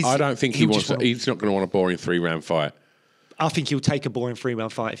saying I don't think he wants. He's not going to want a boring 3-round fight. I think he'll take a boring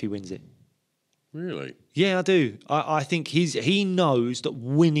 3-round fight if he wins it. Really? Yeah, I do. I think he knows that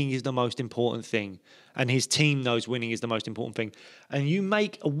winning is the most important thing, and his team knows winning is the most important thing. And you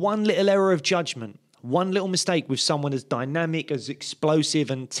make one little error of judgment, one little mistake with someone as dynamic, as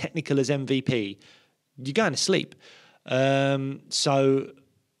explosive, and technical as MVP, you're going to sleep. I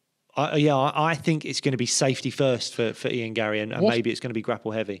think it's going to be safety first for Ian Gary, and maybe it's going to be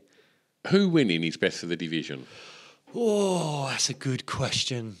grapple heavy. Who winning is best for the division? Oh, that's a good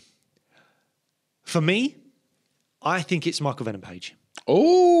question. For me, I think it's Michael Venom Page.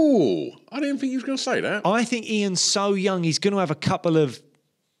 Oh, I didn't think he was going to say that. I think Ian's so young; he's going to have a couple of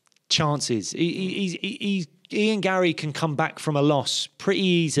chances. Ian Gary can come back from a loss pretty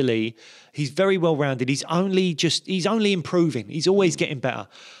easily. He's very well-rounded. He's only improving. He's always getting better.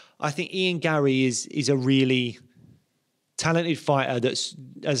 I think Ian Gary is a really talented fighter that's,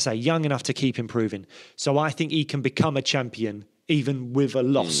 as I say, young enough to keep improving. So I think he can become a champion even with a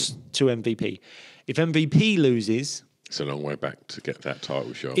loss to MVP. If MVP loses... It's a long way back to get that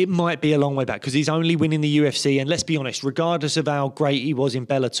title shot. It might be a long way back because he's only winning the UFC. And let's be honest, regardless of how great he was in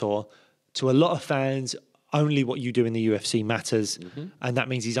Bellator, to a lot of fans... only what you do in the UFC matters. Mm-hmm. And that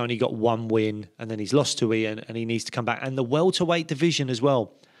means he's only got one win and then he's lost to Ian and he needs to come back. And the welterweight division as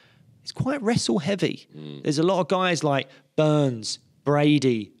well, it's quite wrestle heavy. There's a lot of guys like Burns,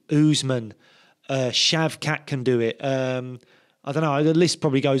 Brady, Usman, Shavkat can do it. I don't know, the list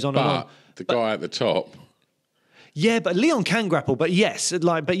probably goes on and on. The guy at the top... Yeah, but Leon can grapple. But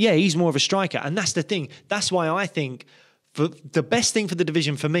he's more of a striker. And that's the thing. That's why I think the best thing for the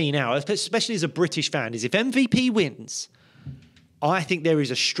division for me now, especially as a British fan, is if MVP wins, I think there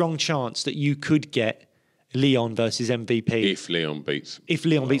is a strong chance that you could get Leon versus MVP. If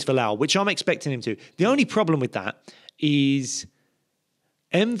Leon beats Bilal, which I'm expecting him to. The only problem with that is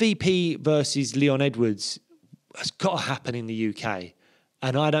MVP versus Leon Edwards has got to happen in the UK.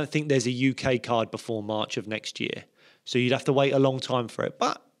 And I don't think there's a UK card before March of next year. So you'd have to wait a long time for it.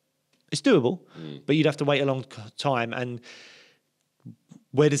 But it's doable. But you'd have to wait a long time. And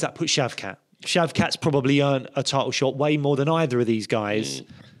where does that put Shavkat? Shavkat's probably earned a title shot way more than either of these guys.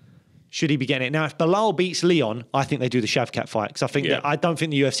 Should he be getting it? Now, if Bilal beats Leon, I think they do the Shavkat fight. Because I don't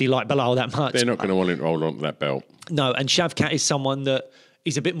think the UFC like Bilal that much. They're not going to want him to hold on to that belt. No, and Shavkat is someone that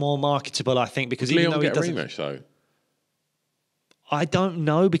is a bit more marketable, I think, because even Leon though he get a doesn't... rematch, though? I don't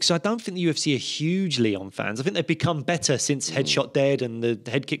know, because I don't think the UFC are huge Leon fans. I think they've become better since Headshot Dead and the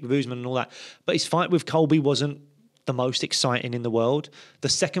head kick with Usman and all that. But his fight with Colby wasn't the most exciting in the world. The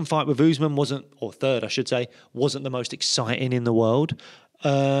second fight with Usman wasn't, or third, I should say, wasn't the most exciting in the world.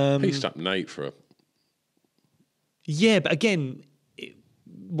 He stuck Nate for a... Yeah, but again, it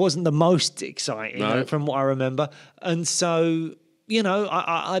wasn't the most exciting from what I remember. And so, you know,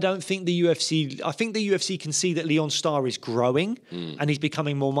 I don't think the UFC... I think the UFC can see that Leon's star is growing and he's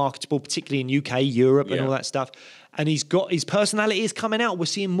becoming more marketable, particularly in UK, Europe and all that stuff. And his personality is coming out. We're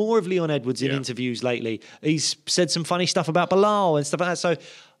seeing more of Leon Edwards in interviews lately. He's said some funny stuff about Bilal and stuff like that. So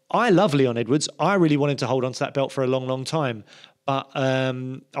I love Leon Edwards. I really wanted to hold on to that belt for a long, long time. But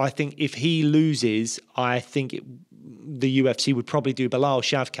I think if he loses, I think the UFC would probably do Bilal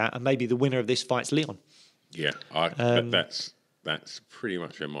Shavkat, and maybe the winner of this fight's Leon. Yeah, that's pretty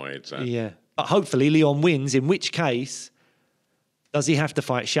much where my head's at. Yeah. But hopefully Leon wins, in which case, does he have to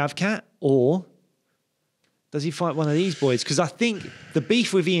fight Shavkat or... does he fight one of these boys? Because I think the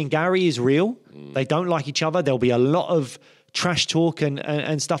beef with Ian Gary is real. They don't like each other. There'll be a lot of trash talk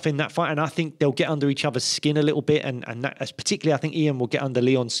and stuff in that fight. And I think they'll get under each other's skin a little bit. And that, particularly, I think Ian will get under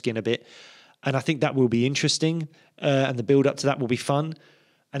Leon's skin a bit. And I think that will be interesting. And the build up to that will be fun.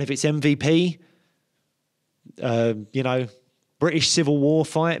 And if it's MVP, you know, British Civil War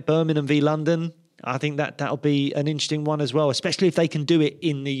fight, Birmingham v London, I think that'll be an interesting one as well, especially if they can do it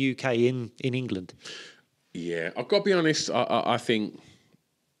in the UK, in England. Yeah, I've got to be honest. I think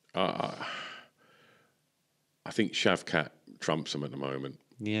Shavkat trumps him at the moment.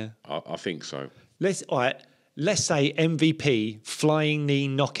 Yeah, I think so. Let's say MVP flying knee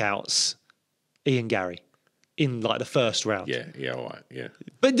knockouts Ian Gary in like the first round. Yeah, all right, yeah.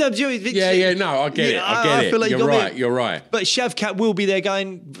 But no, I get it. I get it. Like you're right. But Shavkat will be there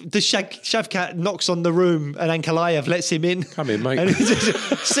going. The Shavkat knocks on the room and Ankalaev lets him in. Come in, mate. And he's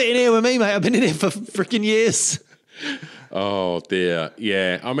just sitting here with me, mate. I've been in here for freaking years. Oh dear.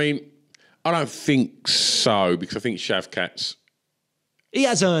 Yeah. I mean, I don't think so, because I think he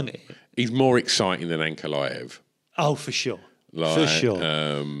has earned it. He's more exciting than Ankalaev. Oh, for sure. For sure.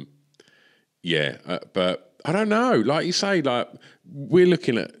 But I don't know. Like you say, like we're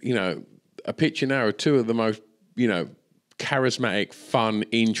looking at, you know, a picture now of two of the most, you know, charismatic, fun,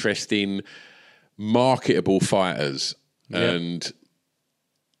 interesting, marketable fighters, and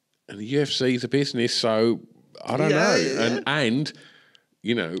the UFC is a business, so I don't know. Yeah. And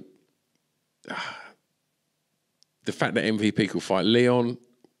you know, the fact that MVP could fight Leon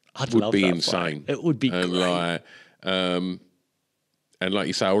would be insane. It would be great. And like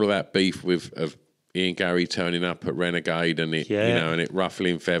you say, all of that beef of Ian Gary turning up at Renegade and it, you know, and it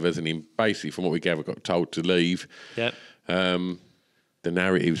ruffling feathers, and him basically, from what we got told to leave. Yep. The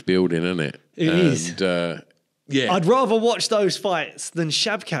narrative's building, isn't it? It is. I'd rather watch those fights than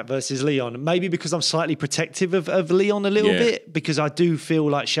Shavkat versus Leon. Maybe because I'm slightly protective of Leon a little bit, because I do feel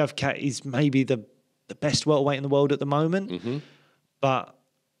like Shavkat is maybe the best welterweight in the world at the moment. Mm-hmm. But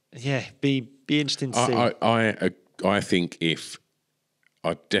yeah, be interesting to see. I think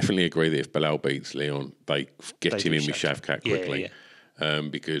I definitely agree that if Bilal beats Leon, they get him in with Shavkat quickly.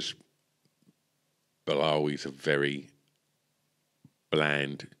 Because Bilal is a very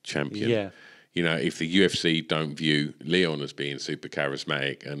bland champion. Yeah. You know, if the UFC don't view Leon as being super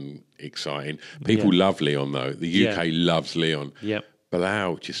charismatic and exciting, people love Leon though. The UK loves Leon. Yep.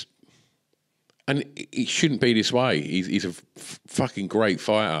 Bilal just, and it shouldn't be this way. He's a fucking great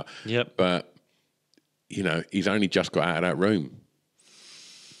fighter. Yep. But you know, he's only just got out of that room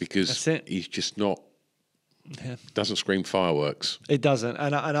because he's just not. Yeah. Doesn't scream fireworks. It doesn't,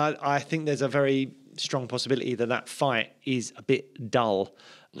 and I think there's a very strong possibility that fight is a bit dull.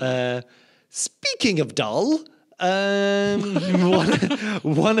 Speaking of dull, one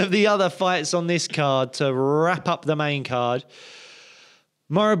of the other fights on this card to wrap up the main card,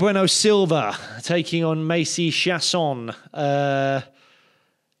 Mara Bueno Silva taking on Macy Chasson.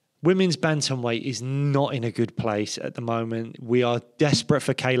 Women's bantamweight is not in a good place at the moment. We are desperate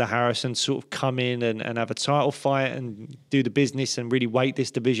for Kayla Harrison to sort of come in and have a title fight and do the business and really weight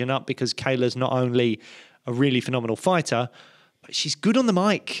this division up, because Kayla's not only a really phenomenal fighter, but she's good on the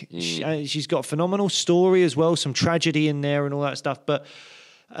mic. She's got a phenomenal story as well, some tragedy in there and all that stuff. But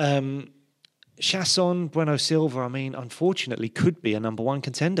Chasson, Bueno Silva, I mean, unfortunately, could be a number one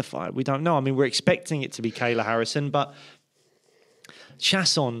contender fight. We don't know. I mean, we're expecting it to be Kayla Harrison, but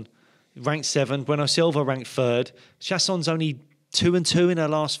Chasson ranked 7th, Bueno Silva ranked 3rd. Chasson's only 2-2 in her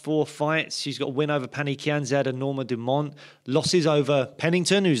last 4 fights. She's got a win over Pani Kianzad and Norma Dumont, losses over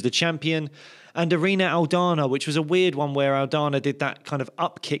Pennington, who's the champion, and Irina Aldana, which was a weird one where Aldana did that kind of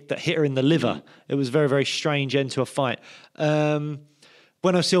up kick that hit her in the liver. It was a very, very strange end to a fight.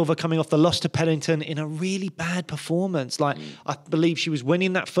 Bueno Silva coming off the loss to Pennington in a really bad performance. I believe she was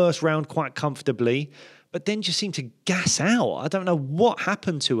winning that first round quite comfortably, but then just seemed to gas out. I don't know what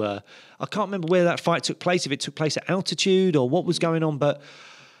happened to her. I can't remember where that fight took place, if it took place at altitude or what was going on, but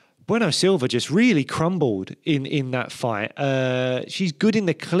Bueno Silva just really crumbled in that fight. She's good in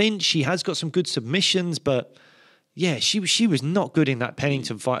the clinch. She has got some good submissions, but yeah, she was not good in that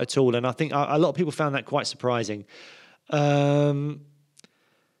Pennington fight at all. And I think a lot of people found that quite surprising. Given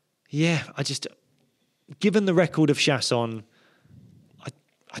the record of Chasson,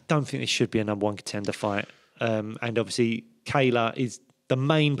 I don't think this should be a number one contender fight. And obviously, Kayla is the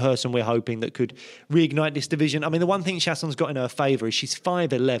main person we're hoping that could reignite this division. I mean, the one thing Chasson's got in her favour is she's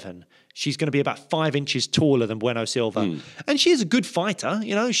 5'11". She's going to be about 5 inches taller than Bueno Silva. And she is a good fighter.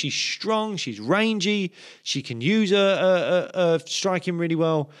 You know, she's strong, she's rangy, she can use her striking really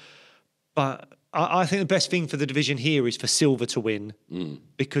well. But I think the best thing for the division here is for Silva to win,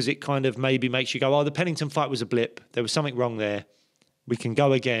 because it kind of maybe makes you go, oh, the Pennington fight was a blip. There was something wrong there. We can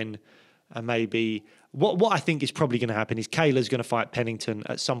go again, and maybe what I think is probably going to happen is Kayla's going to fight Pennington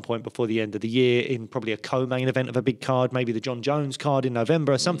at some point before the end of the year in probably a co-main event of a big card, maybe the John Jones card in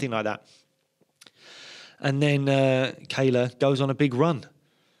November or something like that. And then Kayla goes on a big run.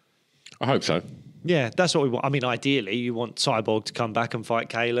 I hope so. Yeah, that's what we want. I mean, ideally, you want Cyborg to come back and fight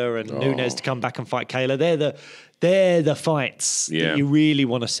Kayla and Nunes to come back and fight Kayla. They're the fights that you really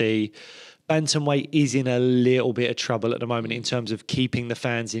want to see. Bantamweight is in a little bit of trouble at the moment in terms of keeping the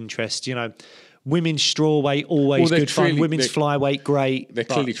fans' interest. You know, women's strawweight, always good fun. Women's flyweight, great. They're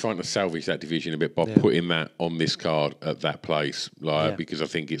clearly trying to salvage that division a bit by putting that on this card at that place. Because I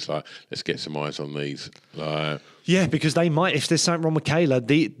think it's like, let's get some eyes on these. Yeah, because they might, if there's something wrong with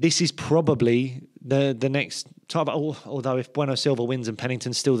Kayla, this is probably the next type. Although if Bueno Silva wins and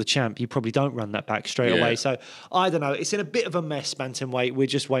Pennington's still the champ, you probably don't run that back straight away. So I don't know. It's in a bit of a mess, bantamweight. We're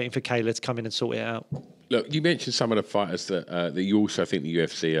just waiting for Kayla to come in and sort it out. Look, you mentioned some of the fighters that you also think the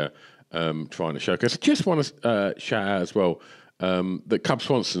UFC are trying to showcase. I just want to shout out as well that Cub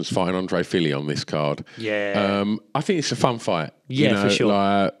Swanson's fighting Andre Fili on this card. Yeah. I think it's a fun fight. Yeah, for sure.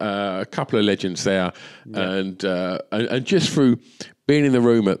 A couple of legends there. And just through being in the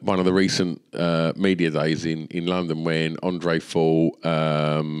room at one of the recent media days in London when Andre fought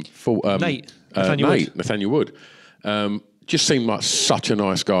Nathaniel Wood. Just seemed like such a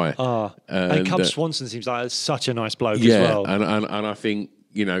nice guy. And Cub Swanson seems like such a nice bloke as well. And I think,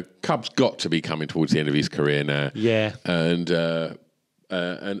 you know, Cub's got to be coming towards the end of his career now. Yeah. And like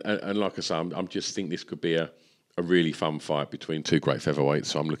I say, I'm just think this could be a really fun fight between two great featherweights.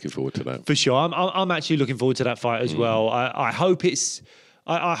 So I'm looking forward to that. For sure. I'm actually looking forward to that fight as well. I hope it's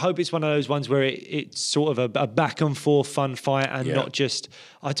one of those ones where it's sort of a back and forth fun fight and not just.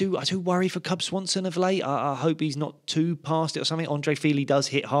 I do worry for Cub Swanson of late. I hope he's not too past it or something. Andre Fili does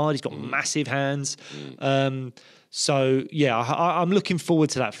hit hard. He's got massive hands. So yeah, I'm looking forward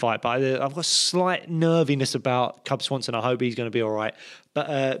to that fight. But I've got slight nerviness about Cub Swanson. I hope he's going to be all right.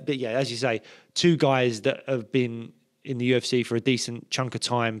 But yeah, as you say, two guys that have been in the UFC for a decent chunk of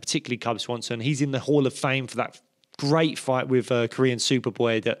time, particularly Cub Swanson. He's in the Hall of Fame for that great fight with Korean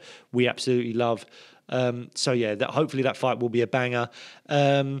Superboy that we absolutely love. So yeah, hopefully that fight will be a banger.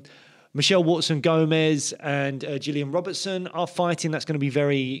 Michelle Watson-Gomez and Gillian Robertson are fighting. That's going to be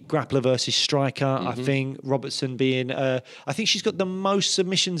very grappler versus striker. I think Robertson being, I think she's got the most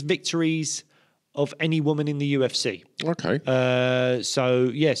submissions victories of any woman in the UFC. Okay.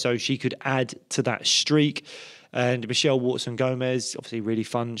 So she could add to that streak. And Michelle Watson-Gomez, obviously really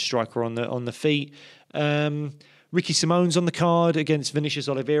fun striker on the feet. Ricky Simone's on the card against Vinicius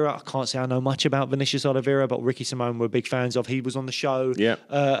Oliveira. I can't say I know much about Vinicius Oliveira, but Ricky Simone we're big fans of. He was on the show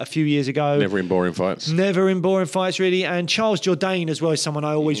a few years ago. Never in boring fights. Never in boring fights, really. And Charles Jourdain as well is someone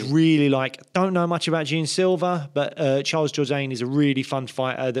I always really like. Don't know much about Gene Silva, but Charles Jourdain is a really fun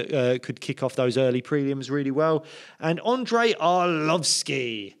fighter that could kick off those early prelims really well. And Andrei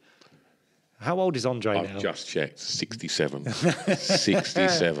Arlovsky. How old is Andrei now? I've just checked. 67.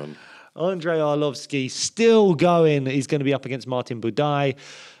 67. Andrei Arlovsky still going. He's going to be up against Martin Budaj.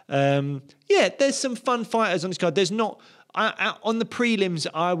 There's some fun fighters on this card. There's not... on the prelims,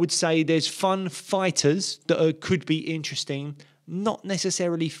 I would say there's fun fighters that could be interesting. Not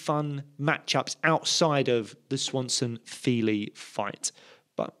necessarily fun matchups outside of the Swanson-Feely fight.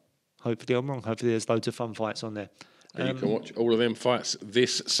 But hopefully I'm wrong. Hopefully there's loads of fun fights on there. And you can watch all of them fights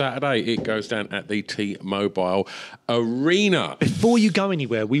this Saturday. It goes down at the T-Mobile Arena. Before you go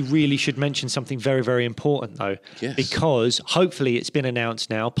anywhere, we really should mention something very, very important, though. Yes. Because hopefully it's been announced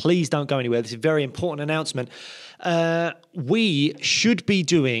now. Please don't go anywhere. This is a very important announcement. We should be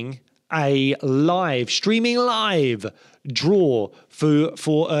doing a streaming live draw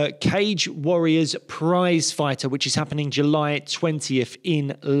for Cage Warriors Prize Fighter, which is happening July 20th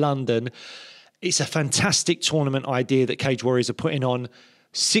in London. It's a fantastic tournament idea that Cage Warriors are putting on.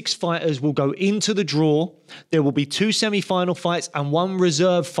 6 fighters will go into the draw. There will be 2 semi-final fights and 1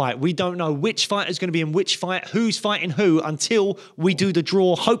 reserve fight. We don't know which fighter is going to be in which fight, who's fighting who, until we do the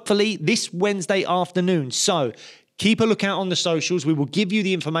draw, hopefully this Wednesday afternoon. So keep a lookout on the socials. We will give you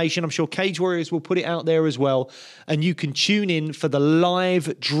the information. I'm sure Cage Warriors will put it out there as well. And you can tune in for the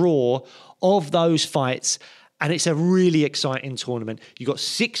live draw of those fights. And it's a really exciting tournament. You've got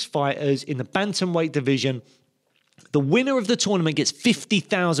 6 fighters in the bantamweight division. The winner of the tournament gets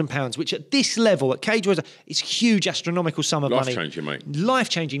 £50,000, which at this level, at Cage Warriors, is a huge astronomical sum of money. Life-changing, mate.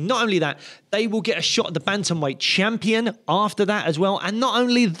 Life-changing. Not only that, they will get a shot at the bantamweight champion after that as well. And not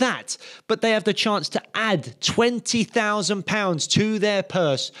only that, but they have the chance to add £20,000 to their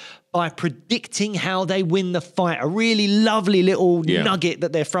purse by predicting how they win the fight. A really lovely little nugget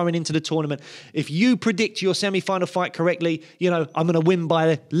that they're throwing into the tournament. If you predict your semi-final fight correctly, I'm going to win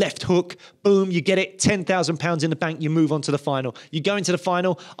by left hook. Boom, you get it. £10,000 in the bank. You move on to the final. You go into the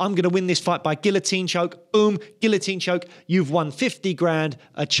final. I'm going to win this fight by guillotine choke. Boom, guillotine choke. You've won 50 grand,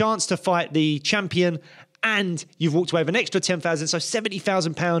 a chance to fight the champion, and you've walked away with an extra 10,000, so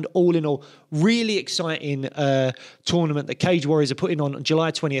 £70,000 all in all. Really exciting tournament that Cage Warriors are putting on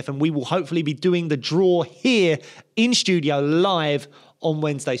July 20th, and we will hopefully be doing the draw here in studio live on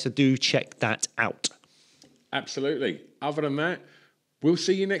Wednesday, so do check that out. Absolutely. Other than that, we'll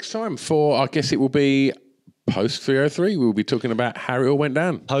see you next time for, I guess it will be post 303. We'll be talking about how it all went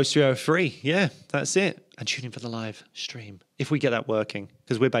down. Post 303, yeah, that's it. And tune in for the live stream, if we get that working,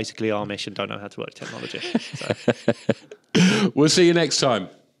 because we're basically Amish and don't know how to work technology. So. We'll see you next time.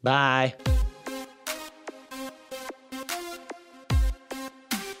 Bye.